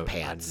in his nano-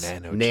 pants, a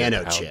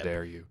nanochip, How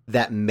dare you?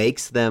 that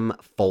makes them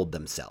fold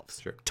themselves.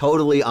 Sure.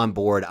 Totally on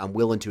board. I'm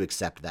willing to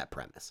accept that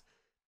premise.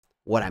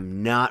 What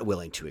I'm not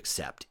willing to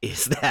accept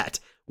is that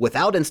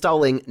without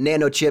installing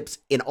nanochips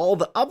in all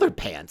the other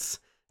pants,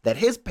 that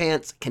his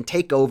pants can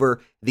take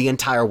over the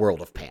entire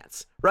world of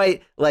pants,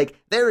 right? Like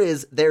there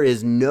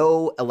is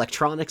no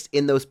electronics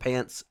in those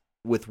pants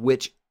with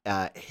which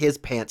his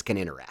pants can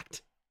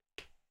interact.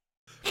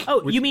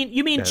 Oh, Which- you mean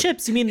yeah.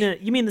 chips? You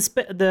mean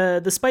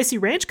the spicy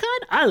ranch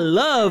kind? I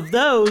love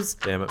those.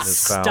 Damn it,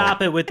 Ms. Fowl.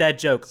 Stop it with that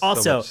joke. So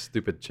Also, much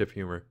stupid chip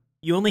humor.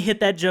 you only hit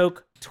that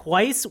joke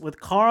twice with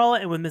Carl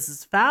and with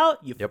Mrs. Fowl.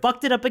 You Yep.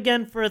 fucked it up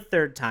again for a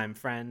third time,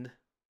 friend.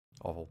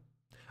 Awful.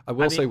 I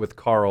will say with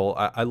Carl,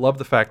 I love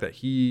the fact that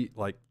he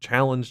like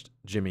challenged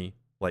Jimmy,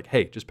 like,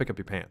 hey, just pick up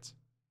your pants.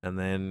 And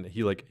then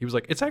he was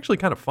like, it's actually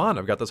kind of fun.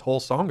 I've got this whole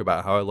song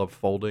about how I love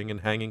folding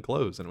and hanging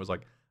clothes. And it was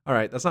like, all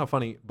right, that's not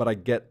funny, but I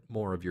get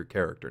more of your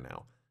character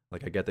now.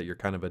 Like I get that you're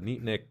kind of a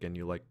neat Nick and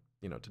you like,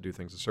 to do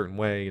things a certain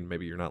way, and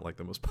maybe you're not like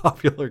the most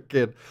popular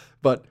kid,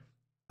 but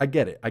I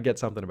get it. I get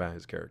something about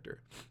his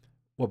character.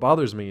 What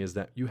bothers me is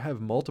that you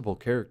have multiple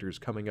characters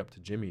coming up to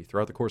Jimmy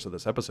throughout the course of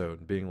this episode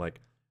and being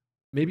like,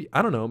 maybe,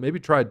 I don't know, maybe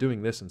try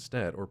doing this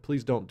instead, or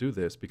please don't do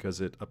this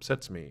because it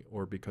upsets me,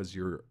 or because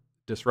you're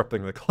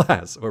disrupting the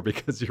class, or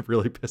because you're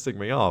really pissing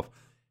me off.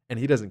 And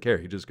he doesn't care.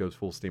 He just goes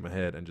full steam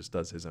ahead and just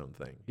does his own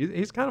thing.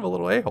 He's kind of a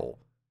little a-hole.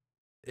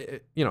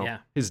 Yeah.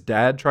 His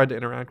dad tried to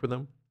interact with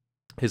him.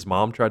 His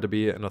mom tried to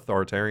be an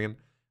authoritarian.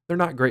 They're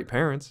not great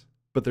parents,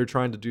 but they're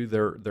trying to do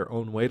their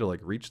own way to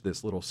like reach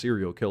this little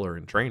serial killer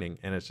in training,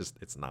 and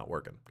it's not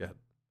working. Go ahead.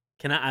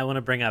 I want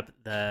to bring up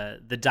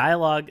the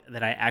dialogue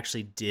that I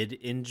actually did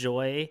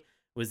enjoy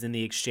was in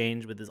the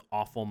exchange with his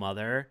awful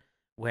mother,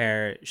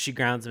 where she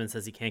grounds him and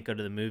says he can't go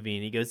to the movie,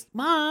 and he goes,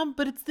 "Mom,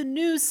 but it's the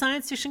new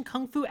science fiction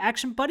kung fu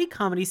action buddy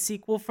comedy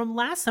sequel from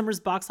last summer's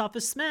box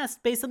office smash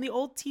based on the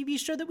old TV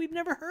show that we've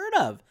never heard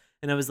of."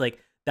 And I was like,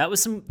 that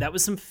was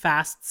some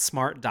fast,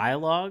 smart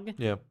dialogue.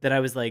 Yeah. That I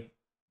was like,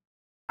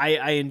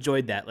 I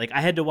enjoyed that. Like I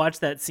had to watch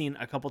that scene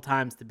a couple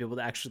times to be able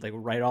to actually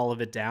like write all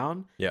of it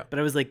down. Yeah. But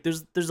I was like,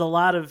 there's a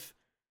lot of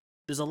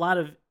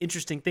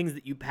interesting things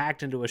that you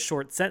packed into a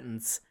short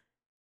sentence.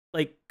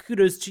 Like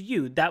kudos to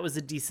you. That was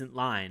a decent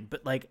line,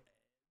 but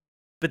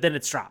then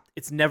it's dropped.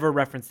 It's never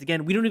referenced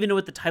again. We don't even know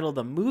what the title of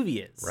the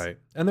movie is. Right.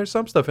 And there's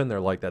some stuff in there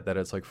like that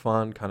it's like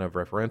fun, kind of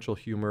referential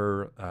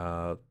humor,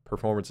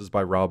 performances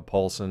by Rob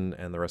Paulson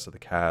and the rest of the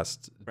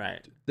cast.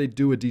 Right. They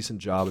do a decent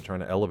job of trying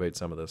to elevate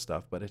some of this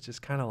stuff, but it's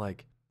just kind of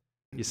like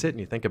you sit and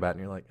you think about it and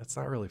you're like, that's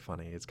not really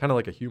funny. It's kind of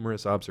like a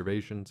humorous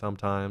observation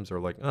sometimes, or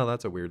like, oh,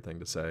 that's a weird thing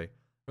to say,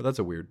 or that's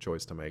a weird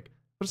choice to make,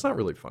 but it's not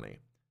really funny.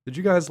 Did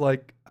you guys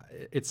like,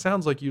 it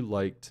sounds like you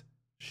liked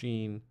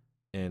Sheen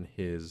and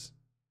his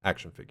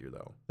action figure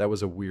though. That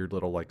was a weird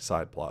little like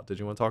side plot. Did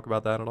you want to talk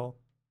about that at all?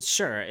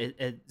 Sure.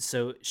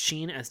 So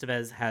Sheen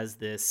Estevez has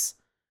this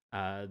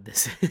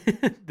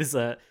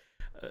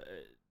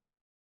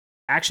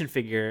action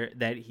figure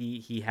that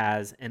he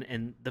has,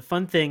 and the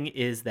fun thing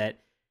is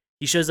that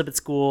he shows up at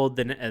school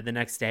the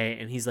next day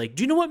and he's like,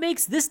 "Do you know what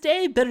makes this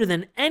day better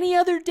than any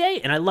other day?"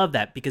 And I love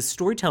that because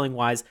storytelling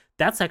wise,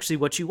 that's actually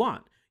what you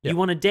want. Yeah. You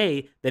want a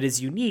day that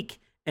is unique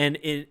and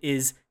it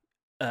is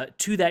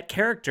to that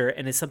character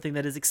and is something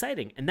that is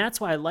exciting. And that's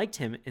why I liked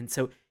him. And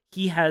so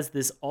he has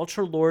this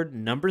Ultra Lord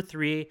number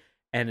 3,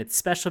 and it's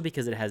special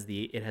because it has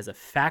a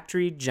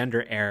factory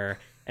gender error.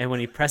 And when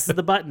he presses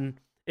the button,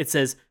 it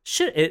says,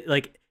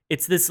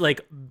 it's this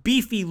like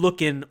beefy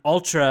looking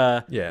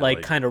ultra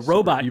like kind of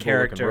robot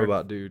character.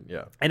 Robot dude,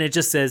 yeah. And it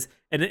just says,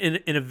 and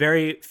in a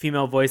very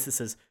female voice, it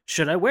says,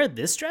 "Should I wear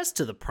this dress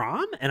to the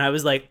prom?" And I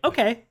was like,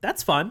 okay,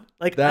 that's fun.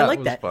 Like I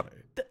like that. Funny.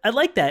 I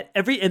like that.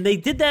 And they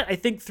did that I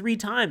think 3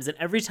 times, and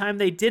every time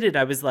they did it,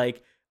 I was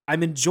like,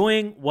 I'm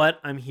enjoying what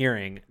I'm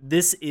hearing.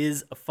 This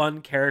is a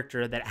fun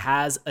character that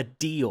has a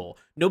deal.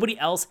 Nobody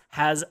else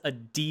has a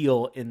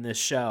deal in this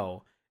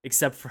show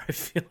except for I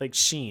feel like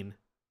Sheen.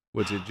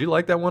 Did you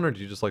like that one, or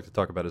did you just like to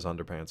talk about his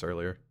underpants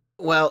earlier?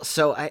 Well,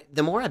 so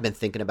the more I've been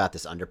thinking about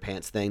this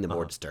underpants thing, the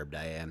more disturbed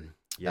I am.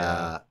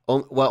 Yeah.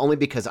 Only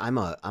because I'm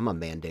a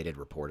mandated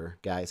reporter,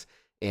 guys,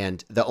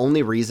 and the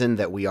only reason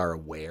that we are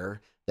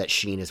aware that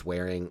Sheen is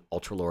wearing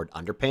Ultralord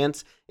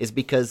underpants is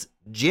because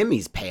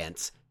Jimmy's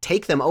pants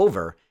take them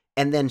over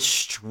and then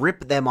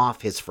strip them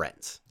off his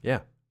friends. Yeah.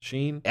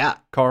 Sheen, Yeah.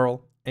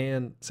 Carl,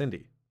 and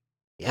Cindy.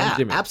 Yeah,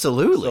 Jimmy.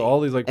 absolutely. So all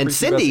these like and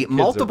Cindy prepubescent kids that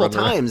multiple run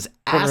around- times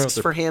run around asks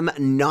with for him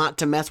not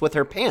to mess with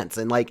her pants.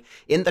 And like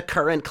in the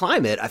current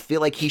climate, I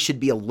feel like he should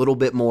be a little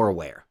bit more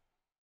aware.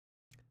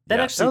 That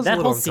Yeah, actually, was a that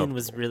little whole scene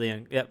was uncomfortable.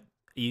 really, yep.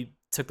 You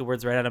took the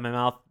words right out of my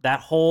mouth. That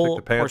whole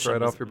Took the pants portion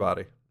right was- off your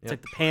body.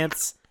 Took the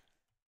pants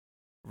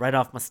right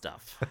off my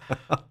stuff.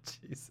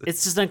 Jesus.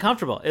 It's just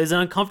uncomfortable. It was an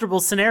uncomfortable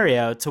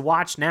scenario to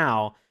watch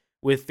now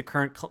with the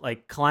current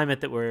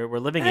climate that we're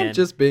living And in.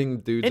 just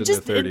being dudes And in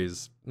just- their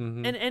 30s.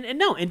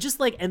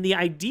 Mhm. And the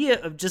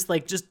idea of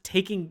just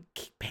taking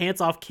pants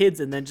off kids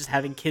and then just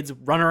having kids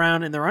run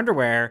around in their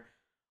underwear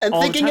And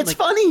all the thinking time. it's Like,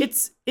 funny.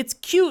 It's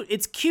cute.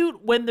 It's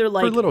cute when they're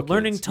like little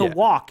learning kids, to yeah.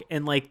 walk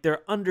and like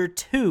they're under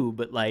 2,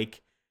 but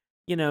like,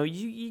 you know,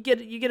 you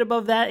get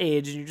above that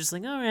age and you're just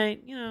like, all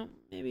right, you know,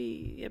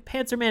 maybe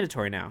pants are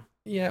mandatory now.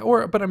 Yeah,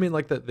 but I mean,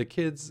 like the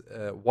kids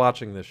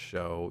watching this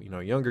show, you know,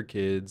 younger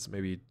kids,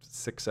 maybe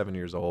 6, 7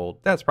 years old,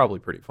 that's probably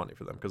pretty funny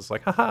for them because it's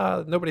like,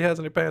 haha, nobody has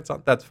any pants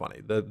on. That's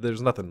funny.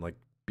 There's nothing like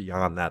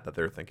beyond that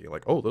they're thinking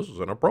like, oh, this is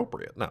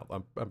inappropriate.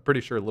 No, I'm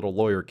pretty sure little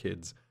lawyer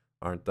kids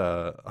aren't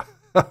aren't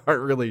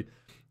really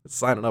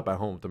signing up at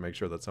home to make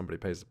sure that somebody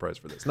pays the price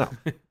for this. No.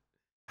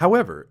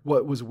 However,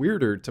 what was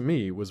weirder to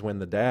me was when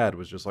the dad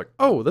was just like,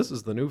 oh, this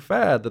is the new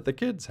fad that the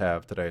kids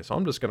have today, so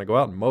I'm just going to go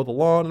out and mow the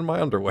lawn in my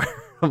underwear.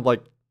 I'm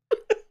like,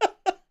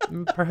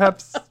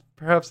 perhaps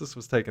this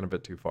was taken a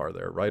bit too far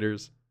there,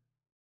 writers.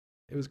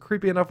 It was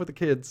creepy enough with the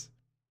kids,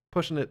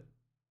 pushing it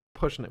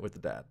with the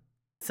dad.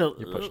 So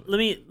let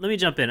me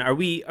jump in. Have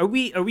we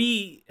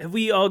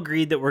all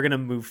agreed that we're gonna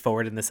move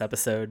forward in this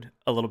episode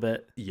a little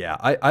bit? Yeah,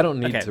 I don't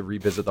need Okay. to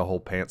revisit the whole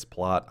pants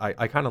plot.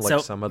 I kind of like So-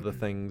 some of the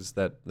things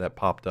that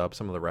popped up,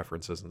 some of the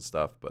references and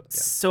stuff, but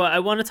yeah. So I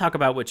want to talk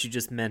about what you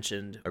just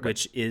mentioned, Okay.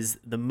 which is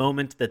the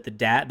moment that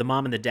the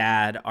mom and the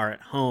dad are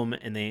at home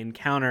and they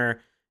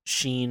encounter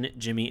Sheen,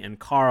 Jimmy, and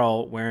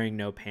Carl wearing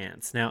no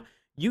pants. Now,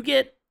 you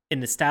get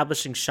an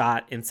establishing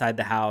shot inside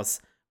the house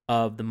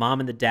of the mom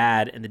and the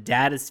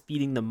dad is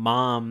feeding the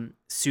mom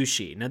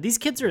sushi. Now, these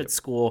kids are at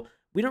school.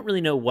 We don't really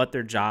know what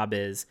their job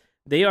is.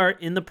 They are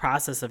in the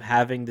process of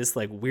having this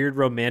like weird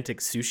romantic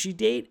sushi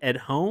date at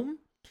home.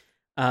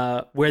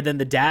 Where then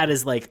the dad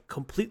is like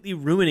completely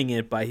ruining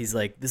it by he's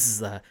like, this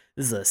is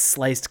a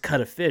sliced cut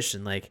of fish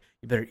and like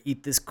you better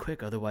eat this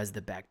quick, otherwise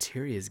the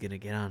bacteria is gonna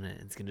get on it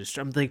and it's gonna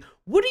destroy. I'm like,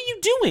 what are you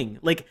doing?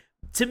 Like,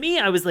 to me,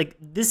 I was like,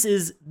 this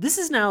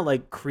is now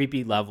like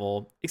creepy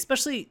level.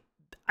 Especially,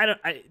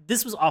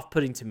 this was off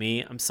putting to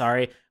me. I'm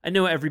sorry. I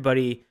know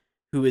everybody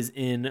who is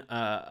in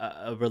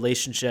a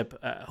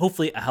relationship,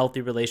 hopefully a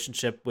healthy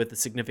relationship with a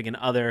significant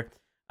other.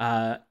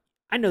 I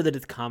know that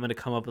it's common to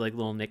come up with like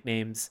little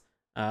nicknames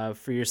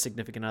for your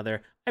significant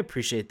other. I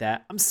appreciate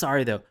that. I'm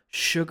sorry though.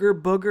 Sugar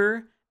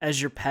Booger as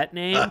your pet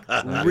name,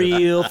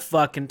 real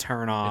fucking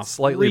turn off. It's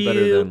slightly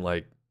better than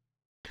like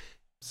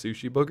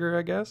Sushi Booger,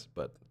 I guess,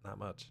 but not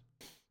much.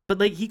 But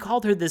like he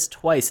called her this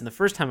twice, and the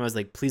first time I was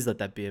like, please let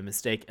that be a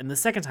mistake. And the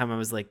second time I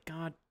was like,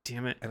 God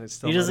damn it. And it's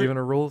still He not doesn't- even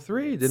a rule of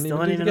 3. Didn't still even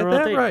not need even to a get rule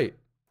of that 3. right.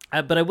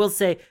 But I will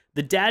say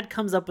the dad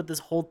comes up with this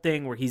whole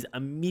thing where he's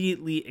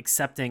immediately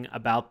accepting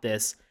about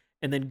this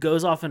and then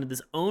goes off into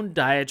this own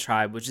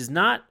diatribe, which is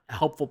not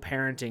helpful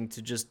parenting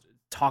to just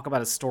talk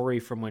about a story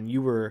from when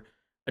you were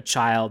a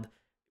child,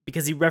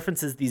 because he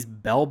references these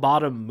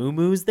bell-bottom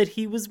muumuus that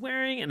he was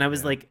wearing. And I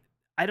was Yeah. like,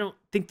 I don't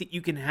think that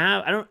you can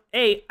have, I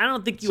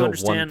don't think you So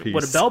understand one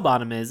what a piece.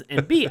 bell-bottom is.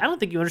 And B, I don't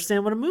think you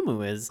understand what a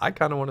muumuu is. I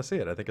kind of want to see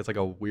it. I think it's like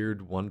a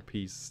weird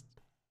one-piece,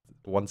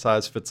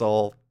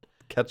 one-size-fits-all,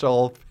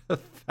 catch-all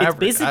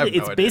fabric.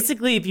 It's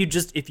basically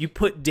if you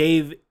put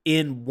Dave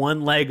in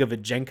one leg of a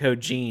Jenko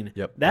jean.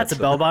 Yep, that's a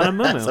that's bell bottom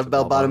muumuu. That's a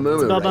bell-bottom It's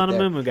a muumuu. Bell right bottom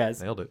there. muumuu,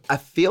 guys. Nailed it. I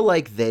feel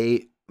like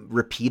they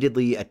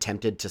repeatedly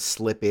attempted to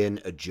slip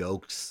in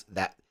jokes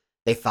that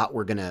they thought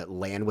were gonna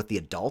land with the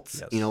adults.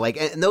 Yes. You know, like,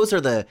 and those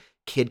are the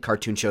kid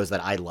cartoon shows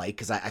that I like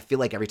because I feel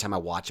like every time I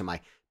watch them,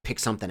 I pick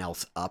something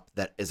else up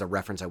that is a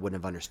reference I wouldn't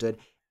have understood.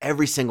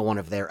 Every single one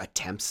of their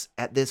attempts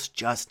at this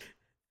just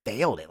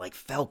failed. It like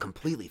fell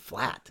completely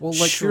flat. Well,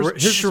 like here's a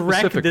Shrek,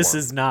 specific this one.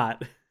 is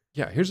not.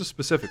 Yeah, here's a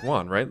specific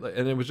one, right?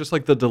 And it was just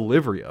like the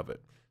delivery of it.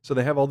 So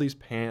they have all these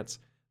pants.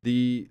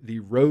 The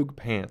rogue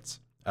pants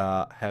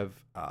have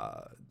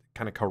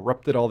kind of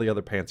corrupted all the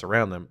other pants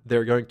around them.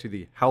 They're going to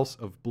the House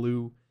of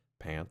Blue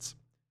Pants.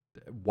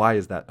 Why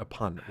is that a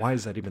pun? Why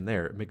is that even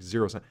there? It makes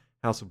zero sense.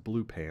 House of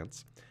Blue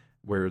Pants,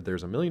 where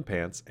there's a million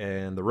pants,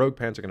 and the rogue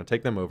pants are going to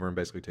take them over and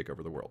basically take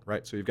over the world,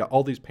 right? So you've got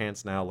all these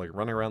pants now, like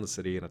running around the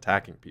city and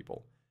attacking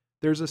people.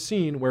 There's a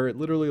scene where it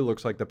literally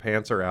looks like the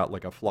pants are out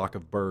like a flock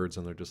of birds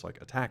and they're just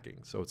like attacking.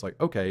 So it's like,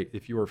 okay,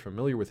 if you are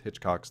familiar with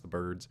Hitchcock's The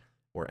Birds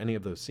or any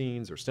of those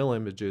scenes or still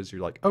images,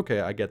 you're like, okay,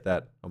 I get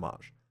that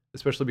homage.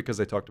 Especially because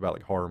they talked about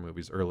like horror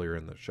movies earlier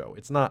in the show.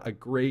 It's not a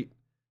great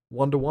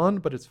one-to-one,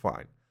 but it's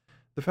fine.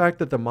 The fact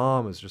that the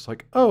mom is just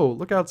like, oh,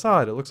 look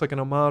outside. It looks like an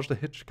homage to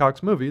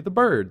Hitchcock's movie, The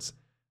Birds.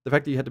 The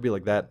fact that you had to be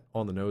like that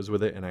on the nose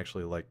with it and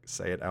actually like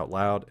say it out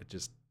loud, it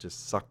just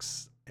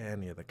sucks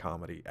any of the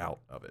comedy out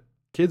of it.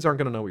 Kids aren't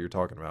going to know what you're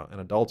talking about, and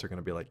adults are going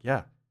to be like,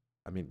 yeah,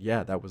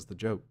 that was the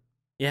joke.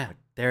 Yeah,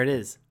 there it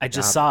is. I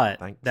just God, saw it.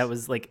 thanks. That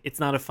was like, it's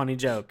not a funny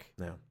joke.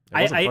 No, it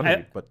I- wasn't I-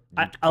 funny, but you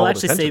I'll called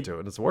actually attention say- to it,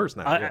 and it's worse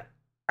now. I, yeah.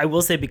 I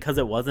will say, because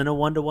it wasn't a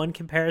one-to-one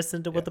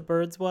comparison to what Yeah. The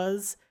Birds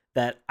was,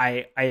 that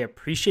I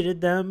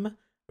appreciated them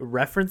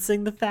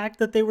referencing the fact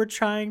that they were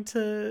trying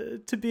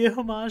to be a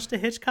homage to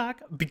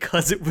Hitchcock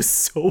because it was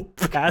so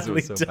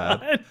badly so done.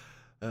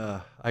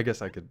 bad. I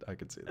guess I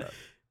could see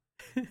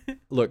that.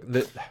 Look,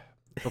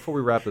 before we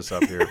wrap this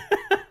up here,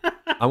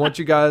 I want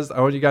you guys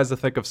to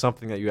think of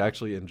something that you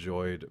actually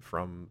enjoyed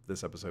from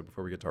this episode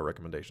before we get to our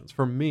recommendations.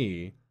 For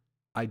me,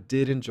 I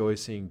did enjoy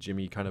seeing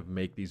Jimmy kind of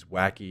make these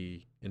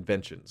wacky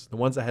inventions, the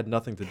ones that had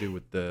nothing to do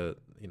with the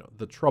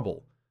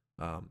trouble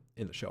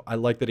in the show. I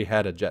like that he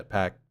had a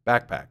jetpack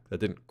backpack that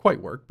didn't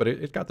quite work, but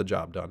it got the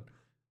job done.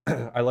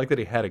 I like that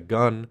he had a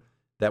gun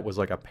that was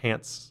like a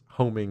pants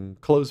homing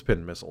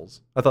clothespin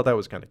missiles. I thought that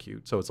was kind of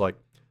cute. So it's like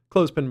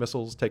clothespin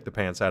missiles take the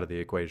pants out of the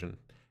equation.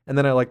 And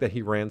then I like that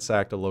he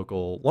ransacked a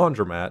local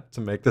laundromat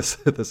to make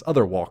this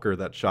other walker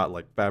that shot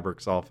like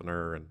fabric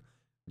softener and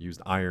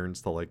used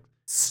irons to like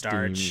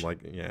Starch.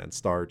 steam, and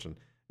starch and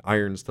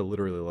irons to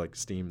literally like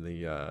steam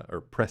the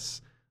or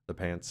press the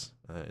pants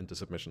into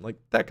submission. Like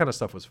that kind of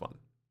stuff was fun.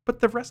 But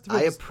the rest of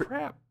it was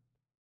crap.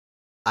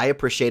 I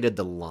appreciated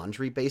the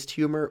laundry-based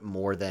humor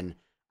more than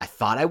I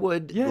thought I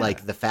would. Yeah.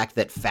 Like the fact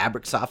that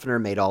fabric softener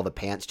made all the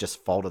pants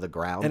just fall to the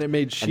ground. And it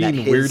made And that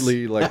Sheen his-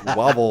 weirdly like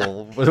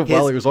wobble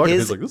while he was walking.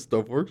 his- He's like, this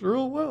stuff works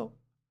real well.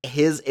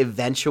 His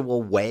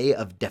eventual way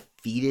of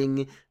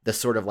defeating the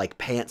sort of like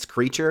pants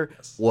creature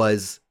Yes.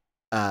 was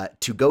he had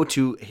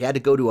to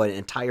go to an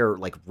entire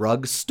like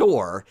rug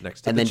store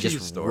Next to and the then cheese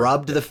just store.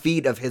 rubbed the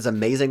feet of his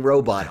amazing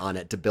robot on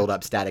it to build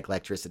up static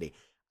electricity.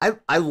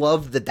 I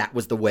love that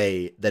was the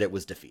way that it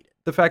was defeated.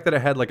 The fact that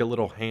it had like a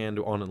little hand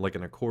on like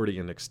an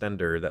accordion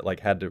extender that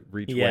like had to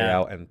reach way Yeah.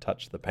 out and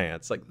touch the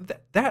pants. Like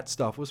that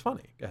stuff was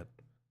funny. Go ahead.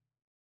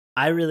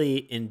 I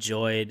really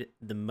enjoyed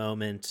the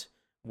moment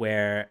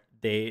where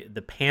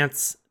the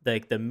pants,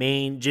 like the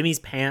main Jimmy's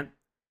pant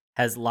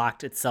has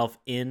locked itself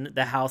in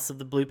the house of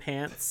the blue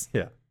pants.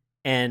 Yeah.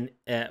 And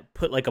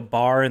put like a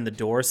bar in the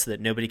door so that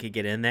nobody could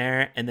get in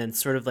there, and then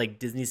sort of like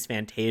Disney's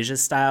Fantasia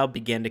style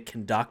began to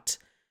conduct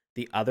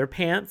the other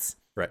pants.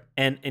 Right.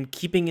 And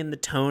keeping in the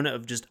tone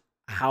of just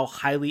how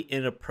highly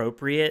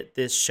inappropriate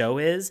this show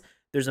is,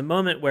 there's a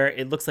moment where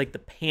it looks like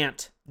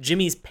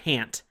Jimmy's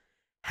pant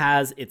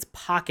has its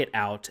pocket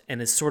out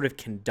and is sort of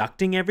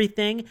conducting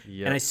everything.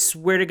 Yep. And I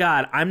swear to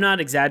God, I'm not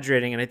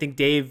exaggerating, and I think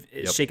Dave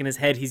is Yep. shaking his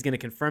head. He's going to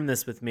confirm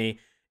this with me.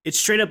 It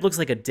straight up looks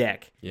like a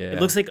dick. Yeah. It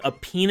looks like a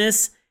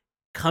penis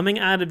coming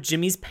out of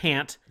Jimmy's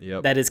pant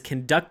Yep. that is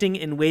conducting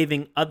and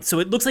waving up. So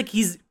it looks like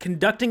he's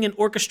conducting an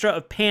orchestra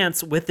of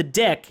pants with a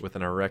dick, with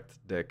an erect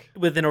dick.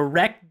 with an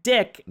erect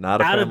dick.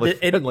 Not a out family of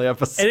the, friendly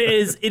episode. and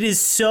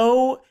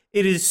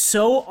it is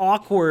so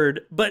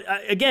awkward. But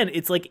again,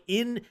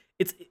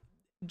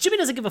 Jimmy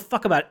doesn't give a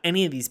fuck about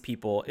any of these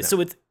people, No.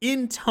 so it's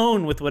in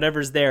tone with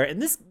whatever's there.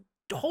 And this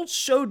whole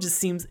show just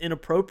seems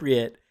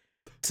inappropriate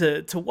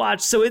to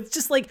watch. So it's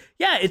just like,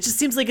 yeah, it just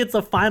seems like it's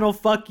a final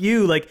fuck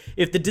you. Like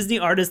if the Disney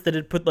artist that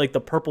had put like the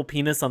purple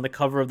penis on the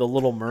cover of The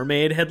Little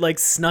Mermaid had like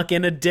snuck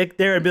in a dick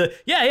there and be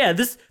like, yeah,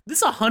 this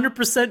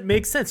 100%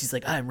 makes sense. He's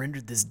like, I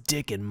rendered this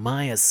dick in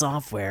Maya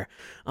software.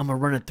 I'm gonna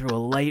run it through a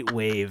light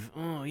wave.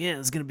 Oh yeah,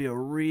 it's gonna be a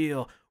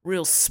real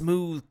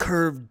smooth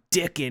curved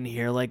dick in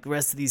here like the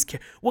rest of these.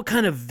 What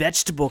kind of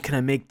vegetable can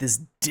I make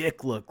this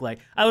dick look like?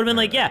 I would have been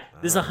like, yeah,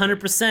 this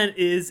 100%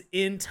 is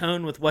in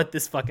tone with what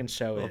this fucking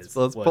show is.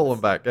 Let's pull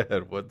him back. Go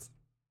ahead, Woods.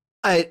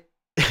 I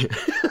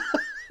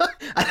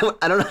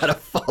don't know how to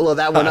follow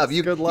that one up.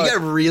 You Good luck.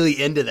 got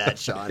really into that,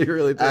 Sean. You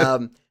really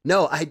did.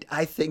 No,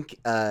 I think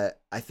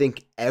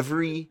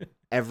every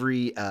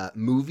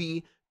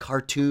movie,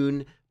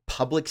 cartoon,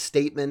 public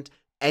statement,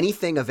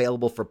 anything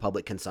available for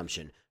public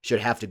consumption should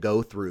have to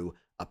go through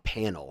a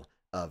panel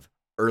of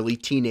early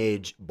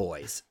teenage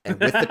boys, and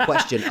with the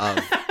question of,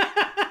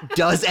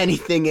 does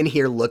anything in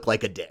here look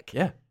like a dick?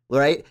 Yeah.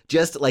 Right?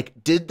 Just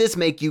like, did this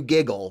make you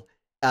giggle?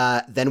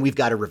 Then we've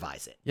got to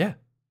revise it. Yeah.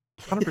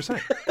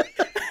 100%.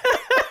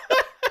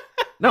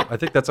 No, I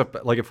think that's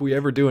like if we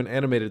ever do an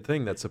animated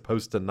thing that's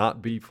supposed to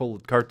not be full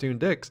of cartoon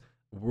dicks,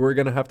 we're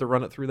going to have to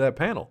run it through that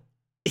panel.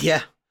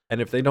 Yeah. And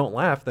if they don't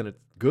laugh, then it's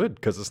good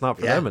because it's not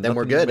for them. And then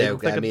we're nothing good. made them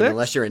think I of mean, dicks.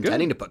 unless you're Good.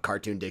 intending to put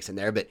cartoon dicks in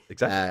there, but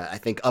Exactly. I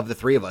think of the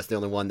three of us, the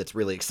only one that's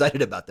really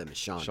excited about them is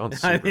Sean.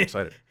 Sean's I super mean-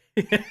 excited.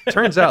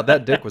 Turns out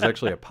that dick was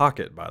actually a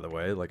pocket, by the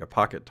way, like a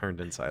pocket turned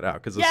inside out.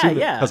 Because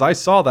Yeah. Because I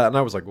saw that and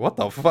I was like, what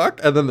the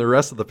fuck? And then the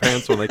rest of the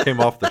pants, when they came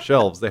off the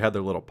shelves, they had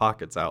their little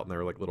pockets out and they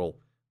were like little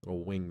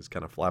wings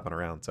kind of flapping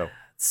around. So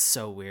It's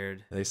so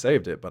weird. they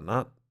saved it, but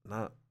not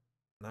great.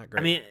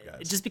 I mean,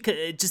 guys. just because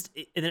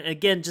and then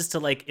again, just to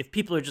like, if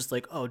people are just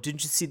like, oh,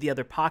 didn't you see the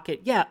other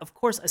pocket? Yeah, of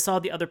course I saw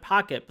the other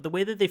pocket, but the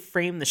way that they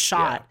frame the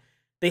shot,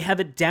 they have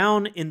it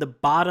down in the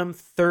bottom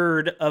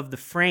third of the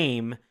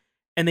frame,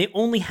 and they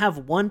only have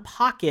one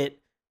pocket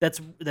that's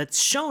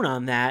shown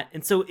on that,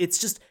 and so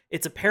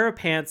it's a pair of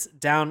pants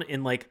down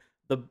in like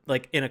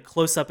in a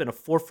close up in a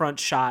forefront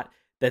shot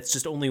that's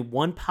just only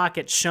one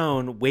pocket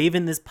shown,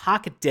 waving this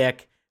pocket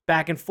dick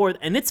back and forth,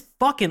 and it's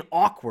fucking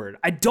awkward.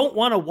 I don't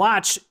want to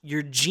watch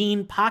your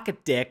jean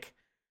pocket dick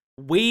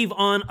wave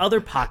on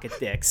other pocket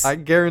dicks. I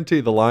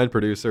guarantee the line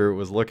producer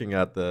was looking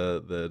at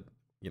the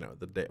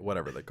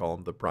whatever they call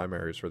them, the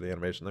primaries for the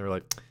animation. They were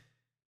like,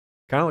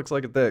 kind of looks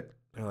like a dick.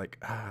 They're like,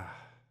 I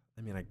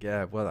mean, I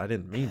guess. Well, I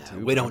didn't mean to.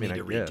 We but I don't mean, need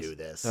to I guess. redo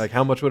this. They're like,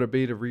 how much would it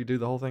be to redo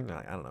the whole thing?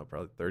 Like, I don't know,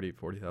 probably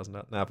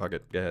 $30,000-$40,000. Nah, fuck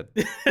it. Go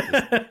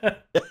ahead.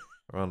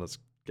 We're on a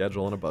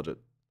schedule and a budget.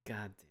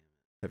 God damn.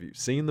 Have you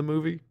seen the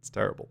movie? It's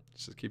terrible.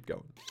 Let's just keep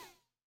going.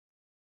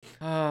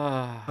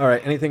 All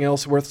right. Anything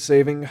else worth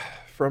saving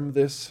from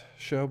this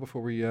show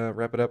before we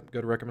wrap it up?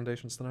 Go to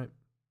recommendations tonight.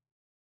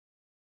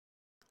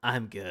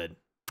 I'm good.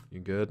 You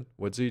good?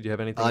 Woodsy, do you have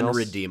anything else?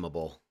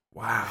 Unredeemable.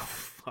 Wow.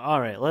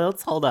 All right,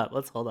 let's hold up.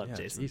 Yeah,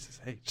 Jason. Jesus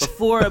H.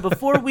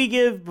 Before we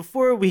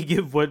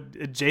give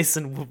what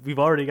Jason, we've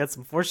already got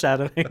some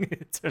foreshadowing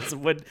in terms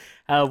of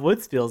how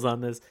Woods feels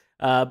on this.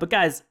 But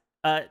guys,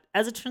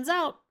 as it turns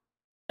out,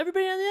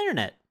 everybody on the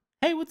internet,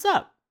 hey, what's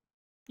up?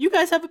 You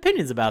guys have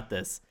opinions about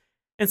this.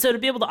 And so to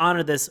be able to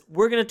honor this,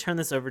 we're going to turn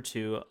this over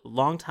to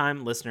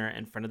longtime listener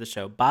and friend of the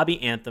show,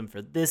 Bobby Anthem,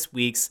 for this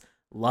week's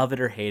Love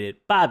It or Hate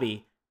It.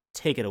 Bobby,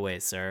 take it away,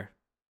 sir.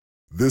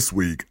 This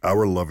week,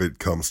 our Love It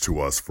comes to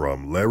us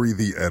from Larry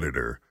the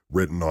Editor,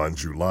 written on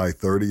July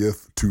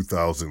 30th,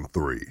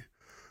 2003.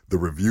 The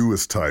review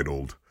is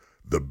titled,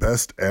 The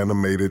Best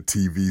Animated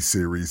TV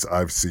Series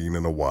I've Seen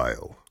in a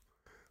While.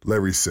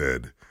 Larry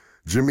said,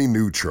 Jimmy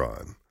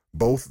Neutron,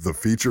 both the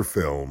feature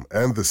film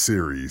and the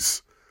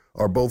series,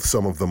 are both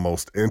some of the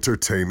most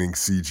entertaining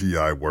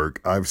CGI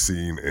work I've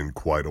seen in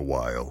quite a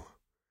while.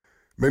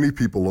 Many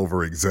people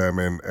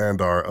overexamine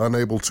and are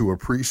unable to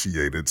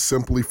appreciate it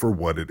simply for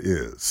what it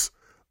is.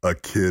 A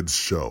kid's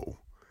show.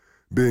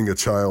 Being a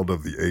child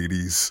of the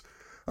 80s,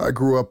 I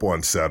grew up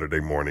on Saturday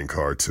morning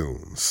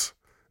cartoons.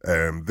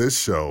 And this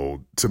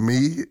show, to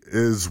me,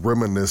 is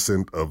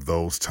reminiscent of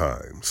those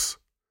times.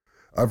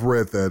 I've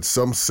read that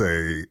some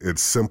say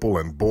it's simple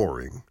and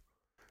boring.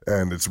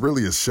 And it's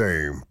really a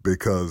shame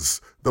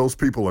because those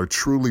people are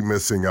truly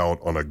missing out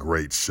on a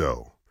great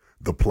show.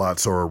 The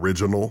plots are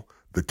original,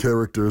 the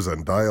characters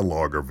and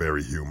dialogue are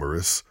very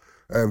humorous,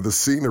 and the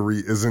scenery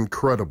is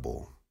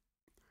incredible.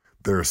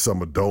 There's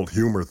some adult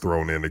humor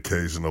thrown in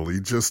occasionally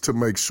just to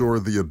make sure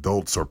the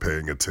adults are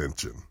paying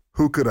attention.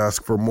 Who could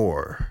ask for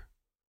more?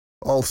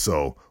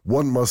 Also,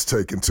 one must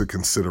take into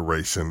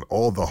consideration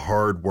all the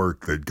hard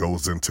work that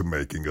goes into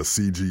making a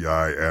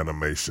CGI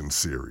animation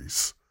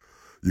series.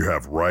 You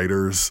have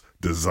writers,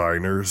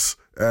 designers,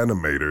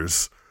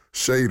 animators,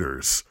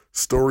 shaders,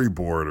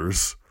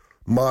 storyboarders,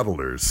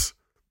 modelers.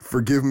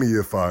 Forgive me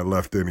if I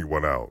left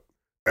anyone out.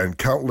 And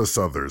countless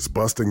others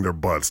busting their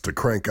butts to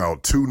crank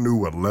out 2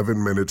 new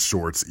 11-minute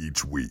shorts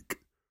each week.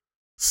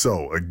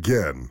 So,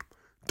 again,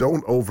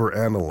 don't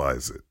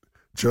overanalyze it.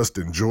 Just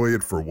enjoy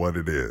it for what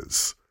it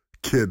is.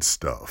 Kid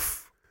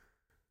stuff.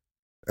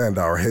 And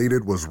our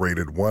Hated was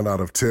rated 1 out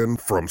of 10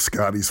 from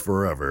Scotty's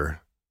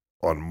Forever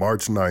on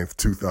March 9th,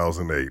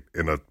 2008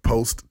 in a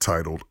post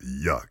titled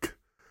Yuck.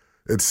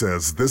 It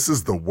says, this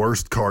is the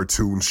worst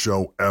cartoon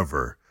show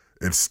ever.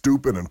 It's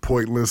stupid and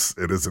pointless,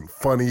 it isn't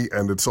funny,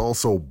 and it's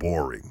also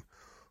boring.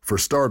 For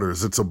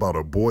starters, it's about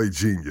a boy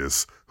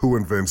genius who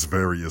invents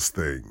various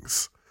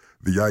things.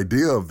 The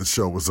idea of the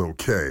show is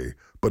okay,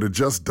 but it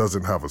just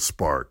doesn't have a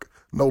spark,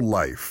 no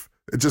life.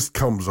 It just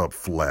comes up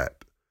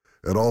flat.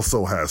 It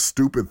also has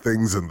stupid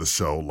things in the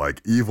show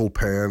like evil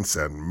pants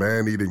and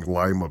man-eating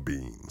lima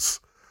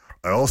beans.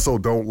 I also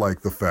don't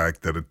like the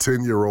fact that a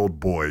 10-year-old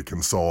boy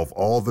can solve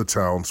all the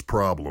town's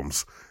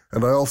problems,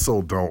 and I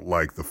also don't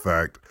like the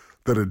fact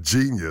that a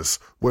genius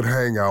would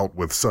hang out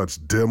with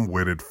such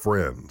dim-witted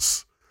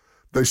friends.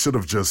 They should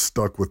have just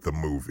stuck with the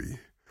movie.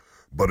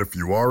 But if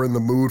you are in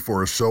the mood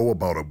for a show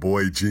about a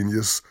boy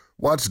genius,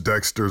 watch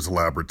Dexter's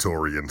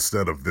Laboratory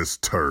instead of this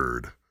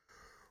turd.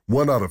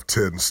 1 out of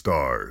 10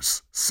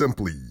 stars.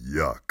 Simply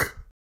yuck.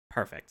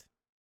 Perfect.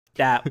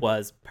 That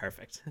was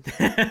perfect.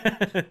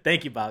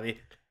 Thank you,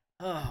 Bobby.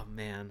 Oh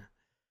man.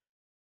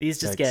 These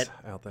just get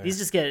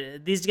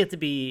to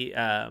be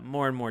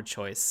more and more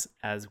choice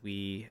as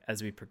we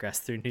progress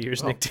through New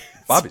Year's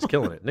Nicktoons. Bobby's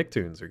killing it.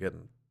 Nicktoons are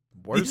getting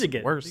worse. These are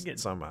getting- worse. they're getting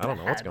Some I don't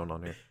know what's bad. going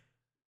on here.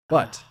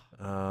 But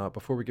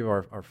before we give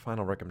our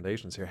final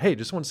recommendations here, hey,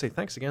 just want to say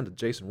thanks again to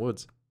Jason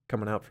Woods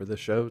coming out for this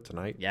show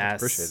tonight.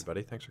 Yes. Appreciate it,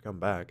 buddy. Thanks for coming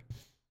back.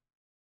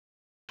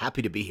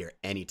 Happy to be here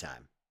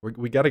anytime.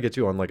 We got to get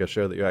you on like a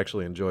show that you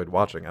actually enjoyed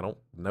watching. I don't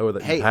know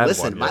that Hey, you've had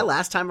listen, one my yet.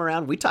 last time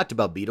around, we talked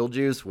about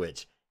Beetlejuice,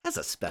 which has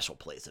a special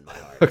place in my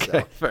heart.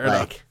 Okay, so, fair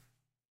enough.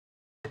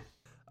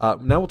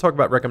 Now we'll talk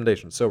about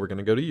recommendations. So we're going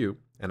to go to you.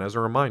 And as a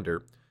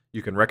reminder,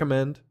 you can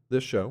recommend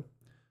this show.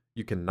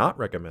 You cannot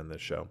recommend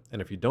this show.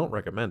 And if you don't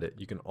recommend it,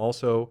 you can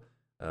also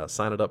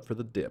sign it up for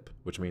the dip,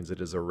 which means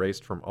it is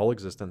erased from all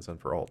existence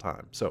and for all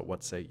time. So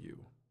what say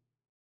you?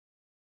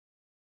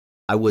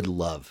 I would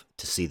love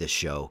to see this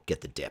show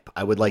get the dip.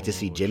 I would like to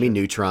see Jimmy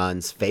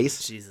Neutron's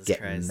face Jesus get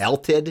Christ.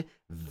 melted,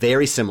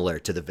 very similar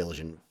to the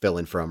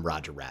villain from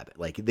Roger Rabbit.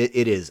 Like,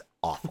 it is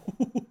awful.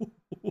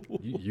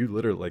 You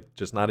literally, like,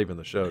 just not even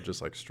the show,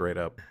 just like straight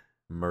up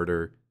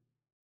murder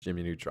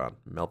Jimmy Neutron.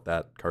 Melt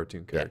that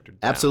cartoon character down.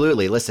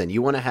 Absolutely. Listen,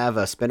 you want to have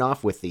a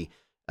spinoff with the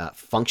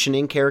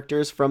functioning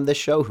characters from this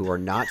show who are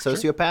not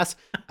sociopaths?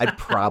 I'd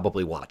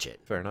probably watch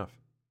it. Fair enough.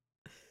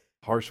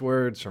 Harsh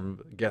words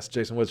from guest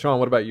Jason Woods. Sean,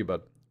 what about you,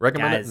 bud?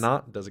 Recommend Guys, it?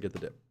 Not? Does it get the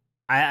dip?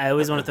 I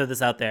always want to throw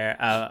this out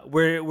there.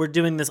 We're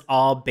doing this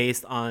all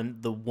based on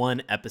the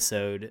one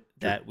episode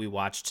that we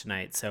watched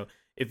tonight. So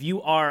if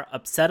you are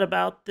upset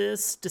about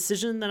this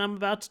decision that I'm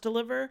about to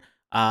deliver,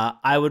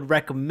 I would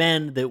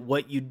recommend that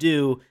what you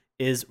do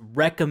is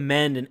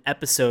recommend an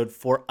episode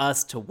for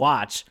us to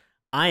watch.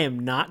 I am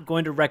not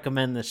going to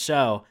recommend the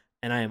show,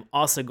 and I am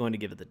also going to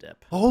give it the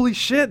dip. Holy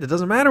shit, it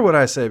doesn't matter what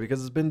I say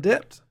because it's been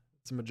dipped.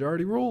 It's a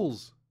majority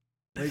rules,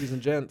 ladies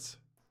and gents.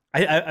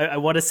 I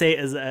want to say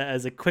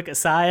as a quick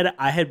aside,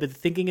 I had been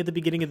thinking at the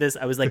beginning of this,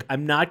 I was like,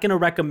 I'm not going to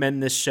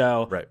recommend this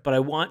show, Right. but I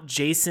want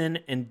Jason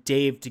and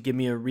Dave to give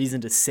me a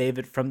reason to save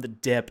it from the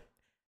dip.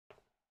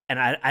 And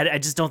I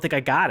just don't think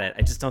I got it.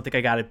 I just don't think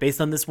I got it based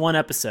on this one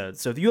episode.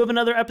 So if you have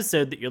another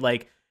episode that you're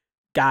like,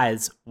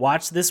 guys,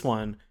 watch this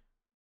one,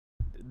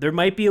 there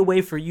might be a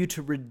way for you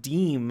to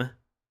redeem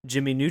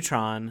Jimmy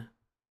Neutron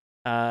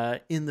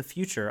in the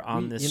future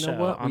on this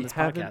show, on this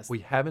podcast. We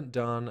haven't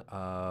done,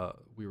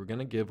 we were going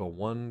to give a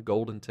one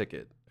golden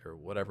ticket or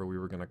whatever we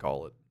were going to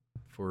call it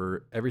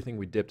for everything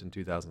we dipped in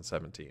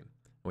 2017.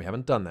 We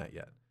haven't done that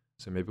yet.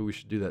 So maybe we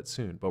should do that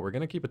soon. But we're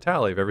going to keep a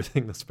tally of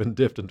everything that's been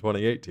dipped in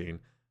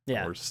 2018.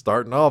 Yeah. We're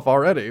starting off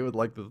already with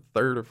like the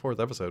third or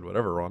fourth episode,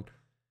 whatever we're on.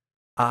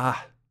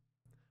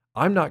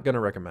 I'm not going to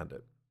recommend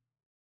it.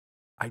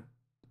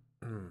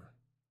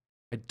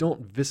 I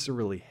don't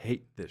viscerally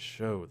hate this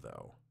show,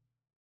 though.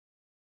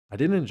 I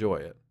didn't enjoy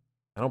it.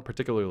 I don't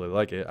particularly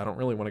like it. I don't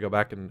really want to go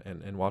back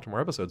and watch more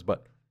episodes,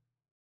 but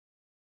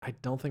I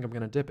don't think I'm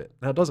going to dip it.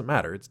 Now, it doesn't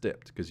matter. It's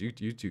dipped because you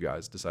two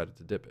guys decided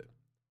to dip it.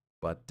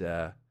 But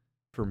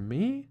for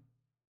me,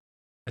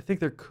 I think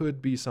there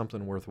could be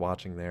something worth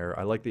watching there.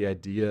 I like the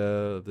idea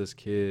of this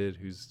kid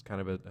who's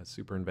kind of a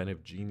super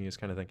inventive genius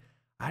kind of thing.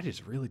 I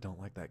just really don't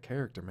like that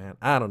character, man.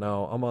 I don't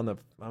know. I'm on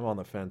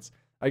the fence.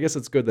 I guess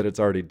it's good that it's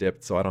already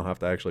dipped, so I don't have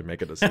to actually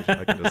make a decision.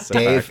 I can just sit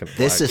Dave, back and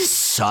this is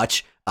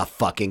such a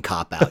fucking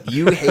cop-out.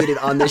 You hated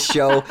on this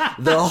show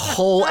the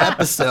whole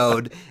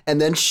episode, and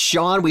then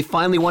Sean, we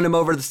finally won him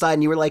over to the side,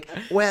 and you were like,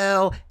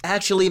 well,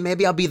 actually,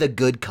 maybe I'll be the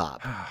good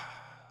cop.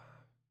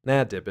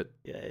 Nah, dip it.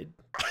 Yeah.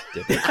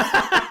 Dip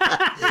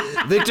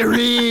it.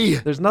 Victory!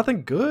 There's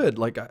nothing good.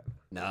 Like,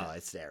 No,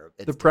 it's terrible.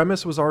 the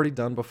premise was already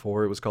done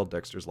before. It was called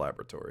Dexter's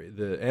Laboratory.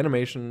 The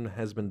animation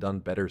has been done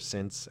better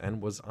since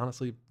and was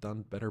honestly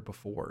done better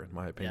before, in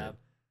my opinion.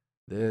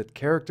 The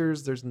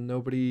characters, there's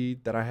nobody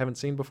that I haven't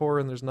seen before,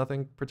 and there's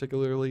nothing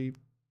particularly,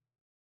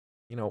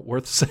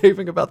 worth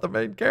saving about the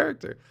main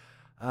character.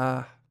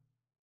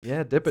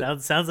 Yeah, dip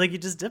it. Sounds like you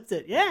just dipped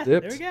it. Yeah,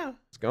 Dipped. there we go.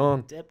 It's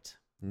gone. Dipped.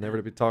 Never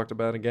to be talked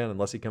about again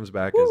unless he comes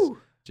back Woo. as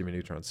Jimmy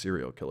Neutron's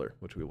serial killer,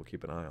 which we will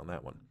keep an eye on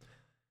that one.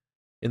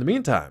 In the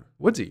meantime,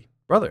 Woodsy,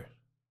 brother,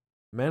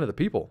 man of the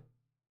people,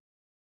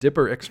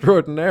 dipper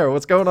extraordinaire,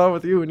 what's going on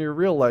with you in your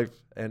real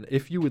life? And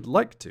if you would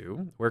like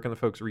to, where can the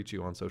folks reach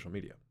you on social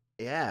media?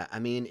 Yeah, I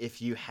mean,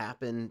 if you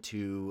happen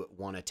to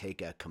want to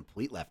take a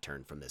complete left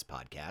turn from this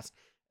podcast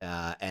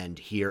and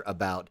hear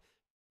about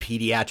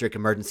pediatric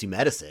emergency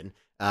medicine,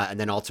 and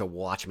then also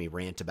watch me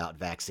rant about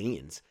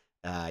vaccines,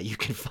 you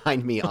can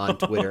find me on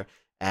Twitter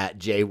at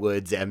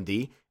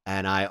JWoodsMD,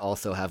 and I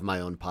also have my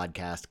own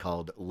podcast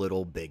called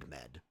Little Big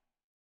Med.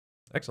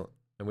 Excellent.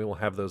 And we will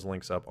have those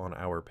links up on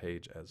our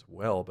page as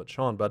well. But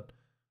Sean, bud,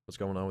 what's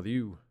going on with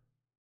you?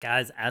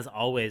 Guys, as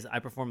always, I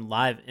perform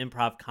live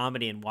improv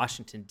comedy in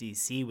Washington,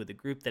 D.C. with a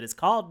group that is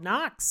called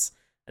Knox.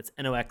 That's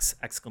N-O-X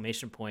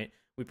exclamation point.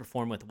 We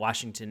perform with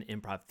Washington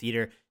Improv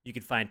Theater. You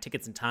can find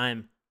tickets and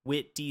time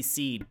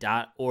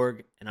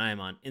witdc.org, and I am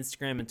on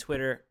Instagram and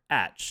Twitter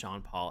at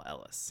Sean Paul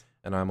Ellis.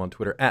 And I'm on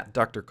Twitter at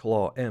Dr.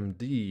 Claw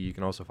MD. You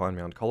can also find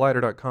me on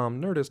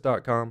Collider.com,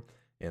 Nerdist.com,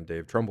 and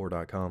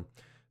DaveTrumbore.com.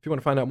 If you want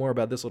to find out more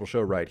about this little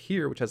show right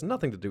here, which has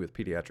nothing to do with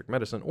pediatric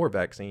medicine or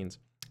vaccines,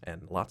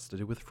 and lots to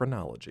do with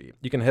phrenology,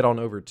 you can head on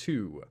over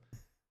to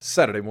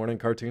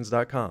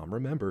SaturdayMorningCartoons.com.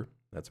 Remember,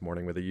 that's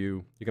morning with a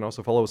U. You can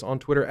also follow us on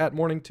Twitter at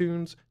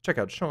MorningTunes. Check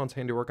out Sean's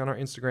handiwork on our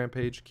Instagram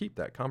page. Keep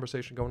that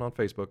conversation going on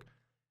Facebook.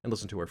 And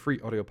listen to our free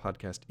audio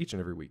podcast each and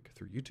every week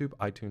through YouTube,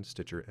 iTunes,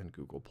 Stitcher, and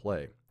Google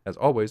Play. As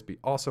always, be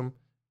awesome.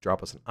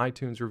 Drop us an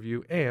iTunes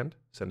review and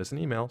send us an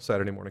email,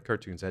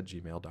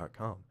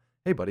 SaturdayMorningCartoons@gmail.com.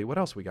 Hey, buddy, what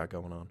else we got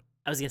going on?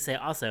 I was going to say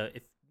also,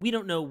 if we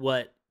don't know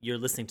what you're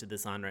listening to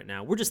this on right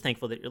now, we're just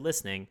thankful that you're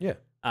listening. Yeah.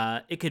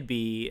 It could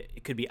be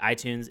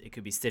iTunes, it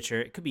could be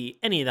Stitcher, it could be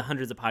any of the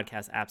hundreds of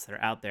podcast apps that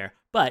are out there.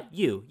 But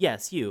you,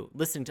 yes, you,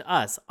 listening to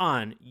us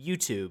on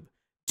YouTube,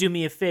 do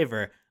me a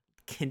favor,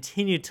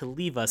 continue to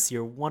leave us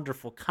your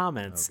wonderful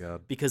comments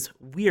because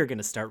we are going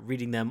to start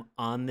reading them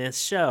on this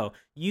show.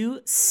 You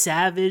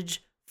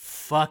savage,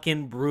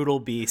 fucking brutal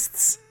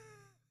beasts.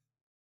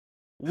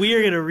 We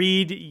are going to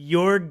read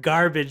your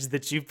garbage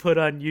that you put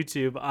on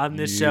YouTube on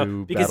this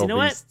show because you know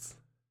what?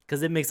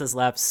 Because it makes us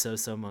laugh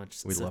so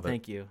much. We love it.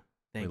 Thank you.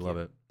 We love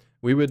it.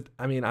 We would,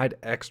 I'd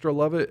extra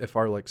love it if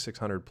our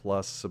 600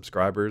 plus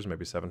subscribers,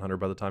 maybe 700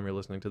 by the time you're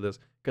listening to this,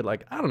 could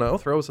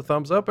throw us a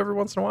thumbs up every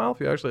once in a while if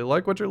you actually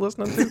like what you're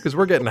listening to, because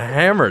we're getting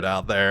hammered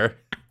out there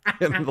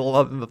in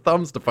the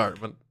thumbs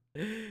department.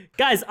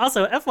 Guys,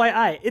 also,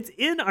 FYI, it's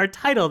in our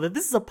title that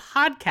this is a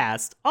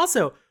podcast.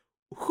 Also,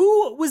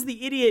 who was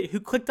the idiot who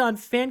clicked on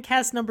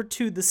Fancast number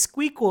 2, The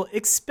Squeakquel,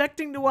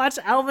 expecting to watch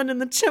Alvin and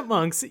the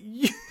Chipmunks?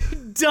 You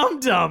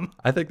dum-dum.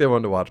 I think they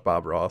wanted to watch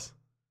Bob Ross,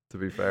 to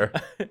be fair.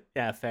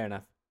 Yeah, fair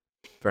enough.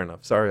 Fair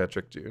enough. Sorry I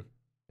tricked you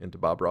into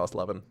Bob Ross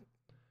loving.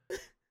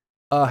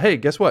 Hey,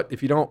 guess what?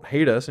 If you don't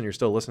hate us and you're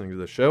still listening to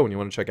the show and you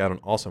want to check out an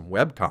awesome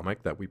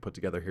webcomic that we put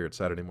together here at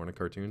Saturday Morning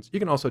Cartoons, you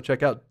can also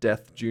check out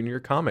Death Jr.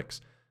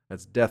 Comics.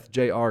 That's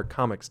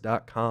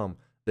deathjrcomics.com.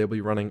 They'll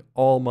be running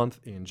all month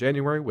in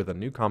January with a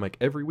new comic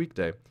every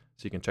weekday,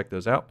 so you can check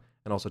those out.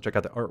 And also check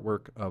out the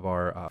artwork of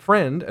our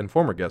friend and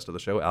former guest of the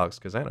show, Alex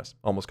Kazanis.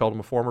 Almost called him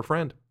a former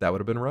friend. That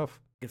would have been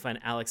rough. You can find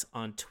Alex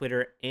on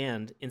Twitter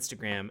and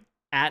Instagram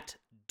at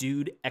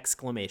 @dude!!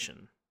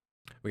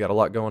 We got a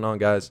lot going on,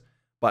 guys.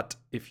 But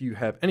if you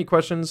have any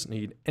questions,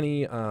 need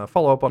any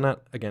follow-up on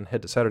that, again,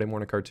 head to Saturday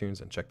Morning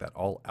Cartoons and check that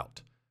all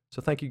out.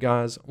 So thank you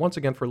guys once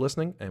again for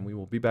listening, and we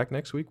will be back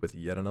next week with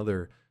yet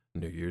another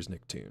New Year's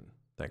Nicktoon.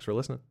 Thanks for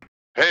listening.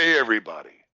 Hey, everybody.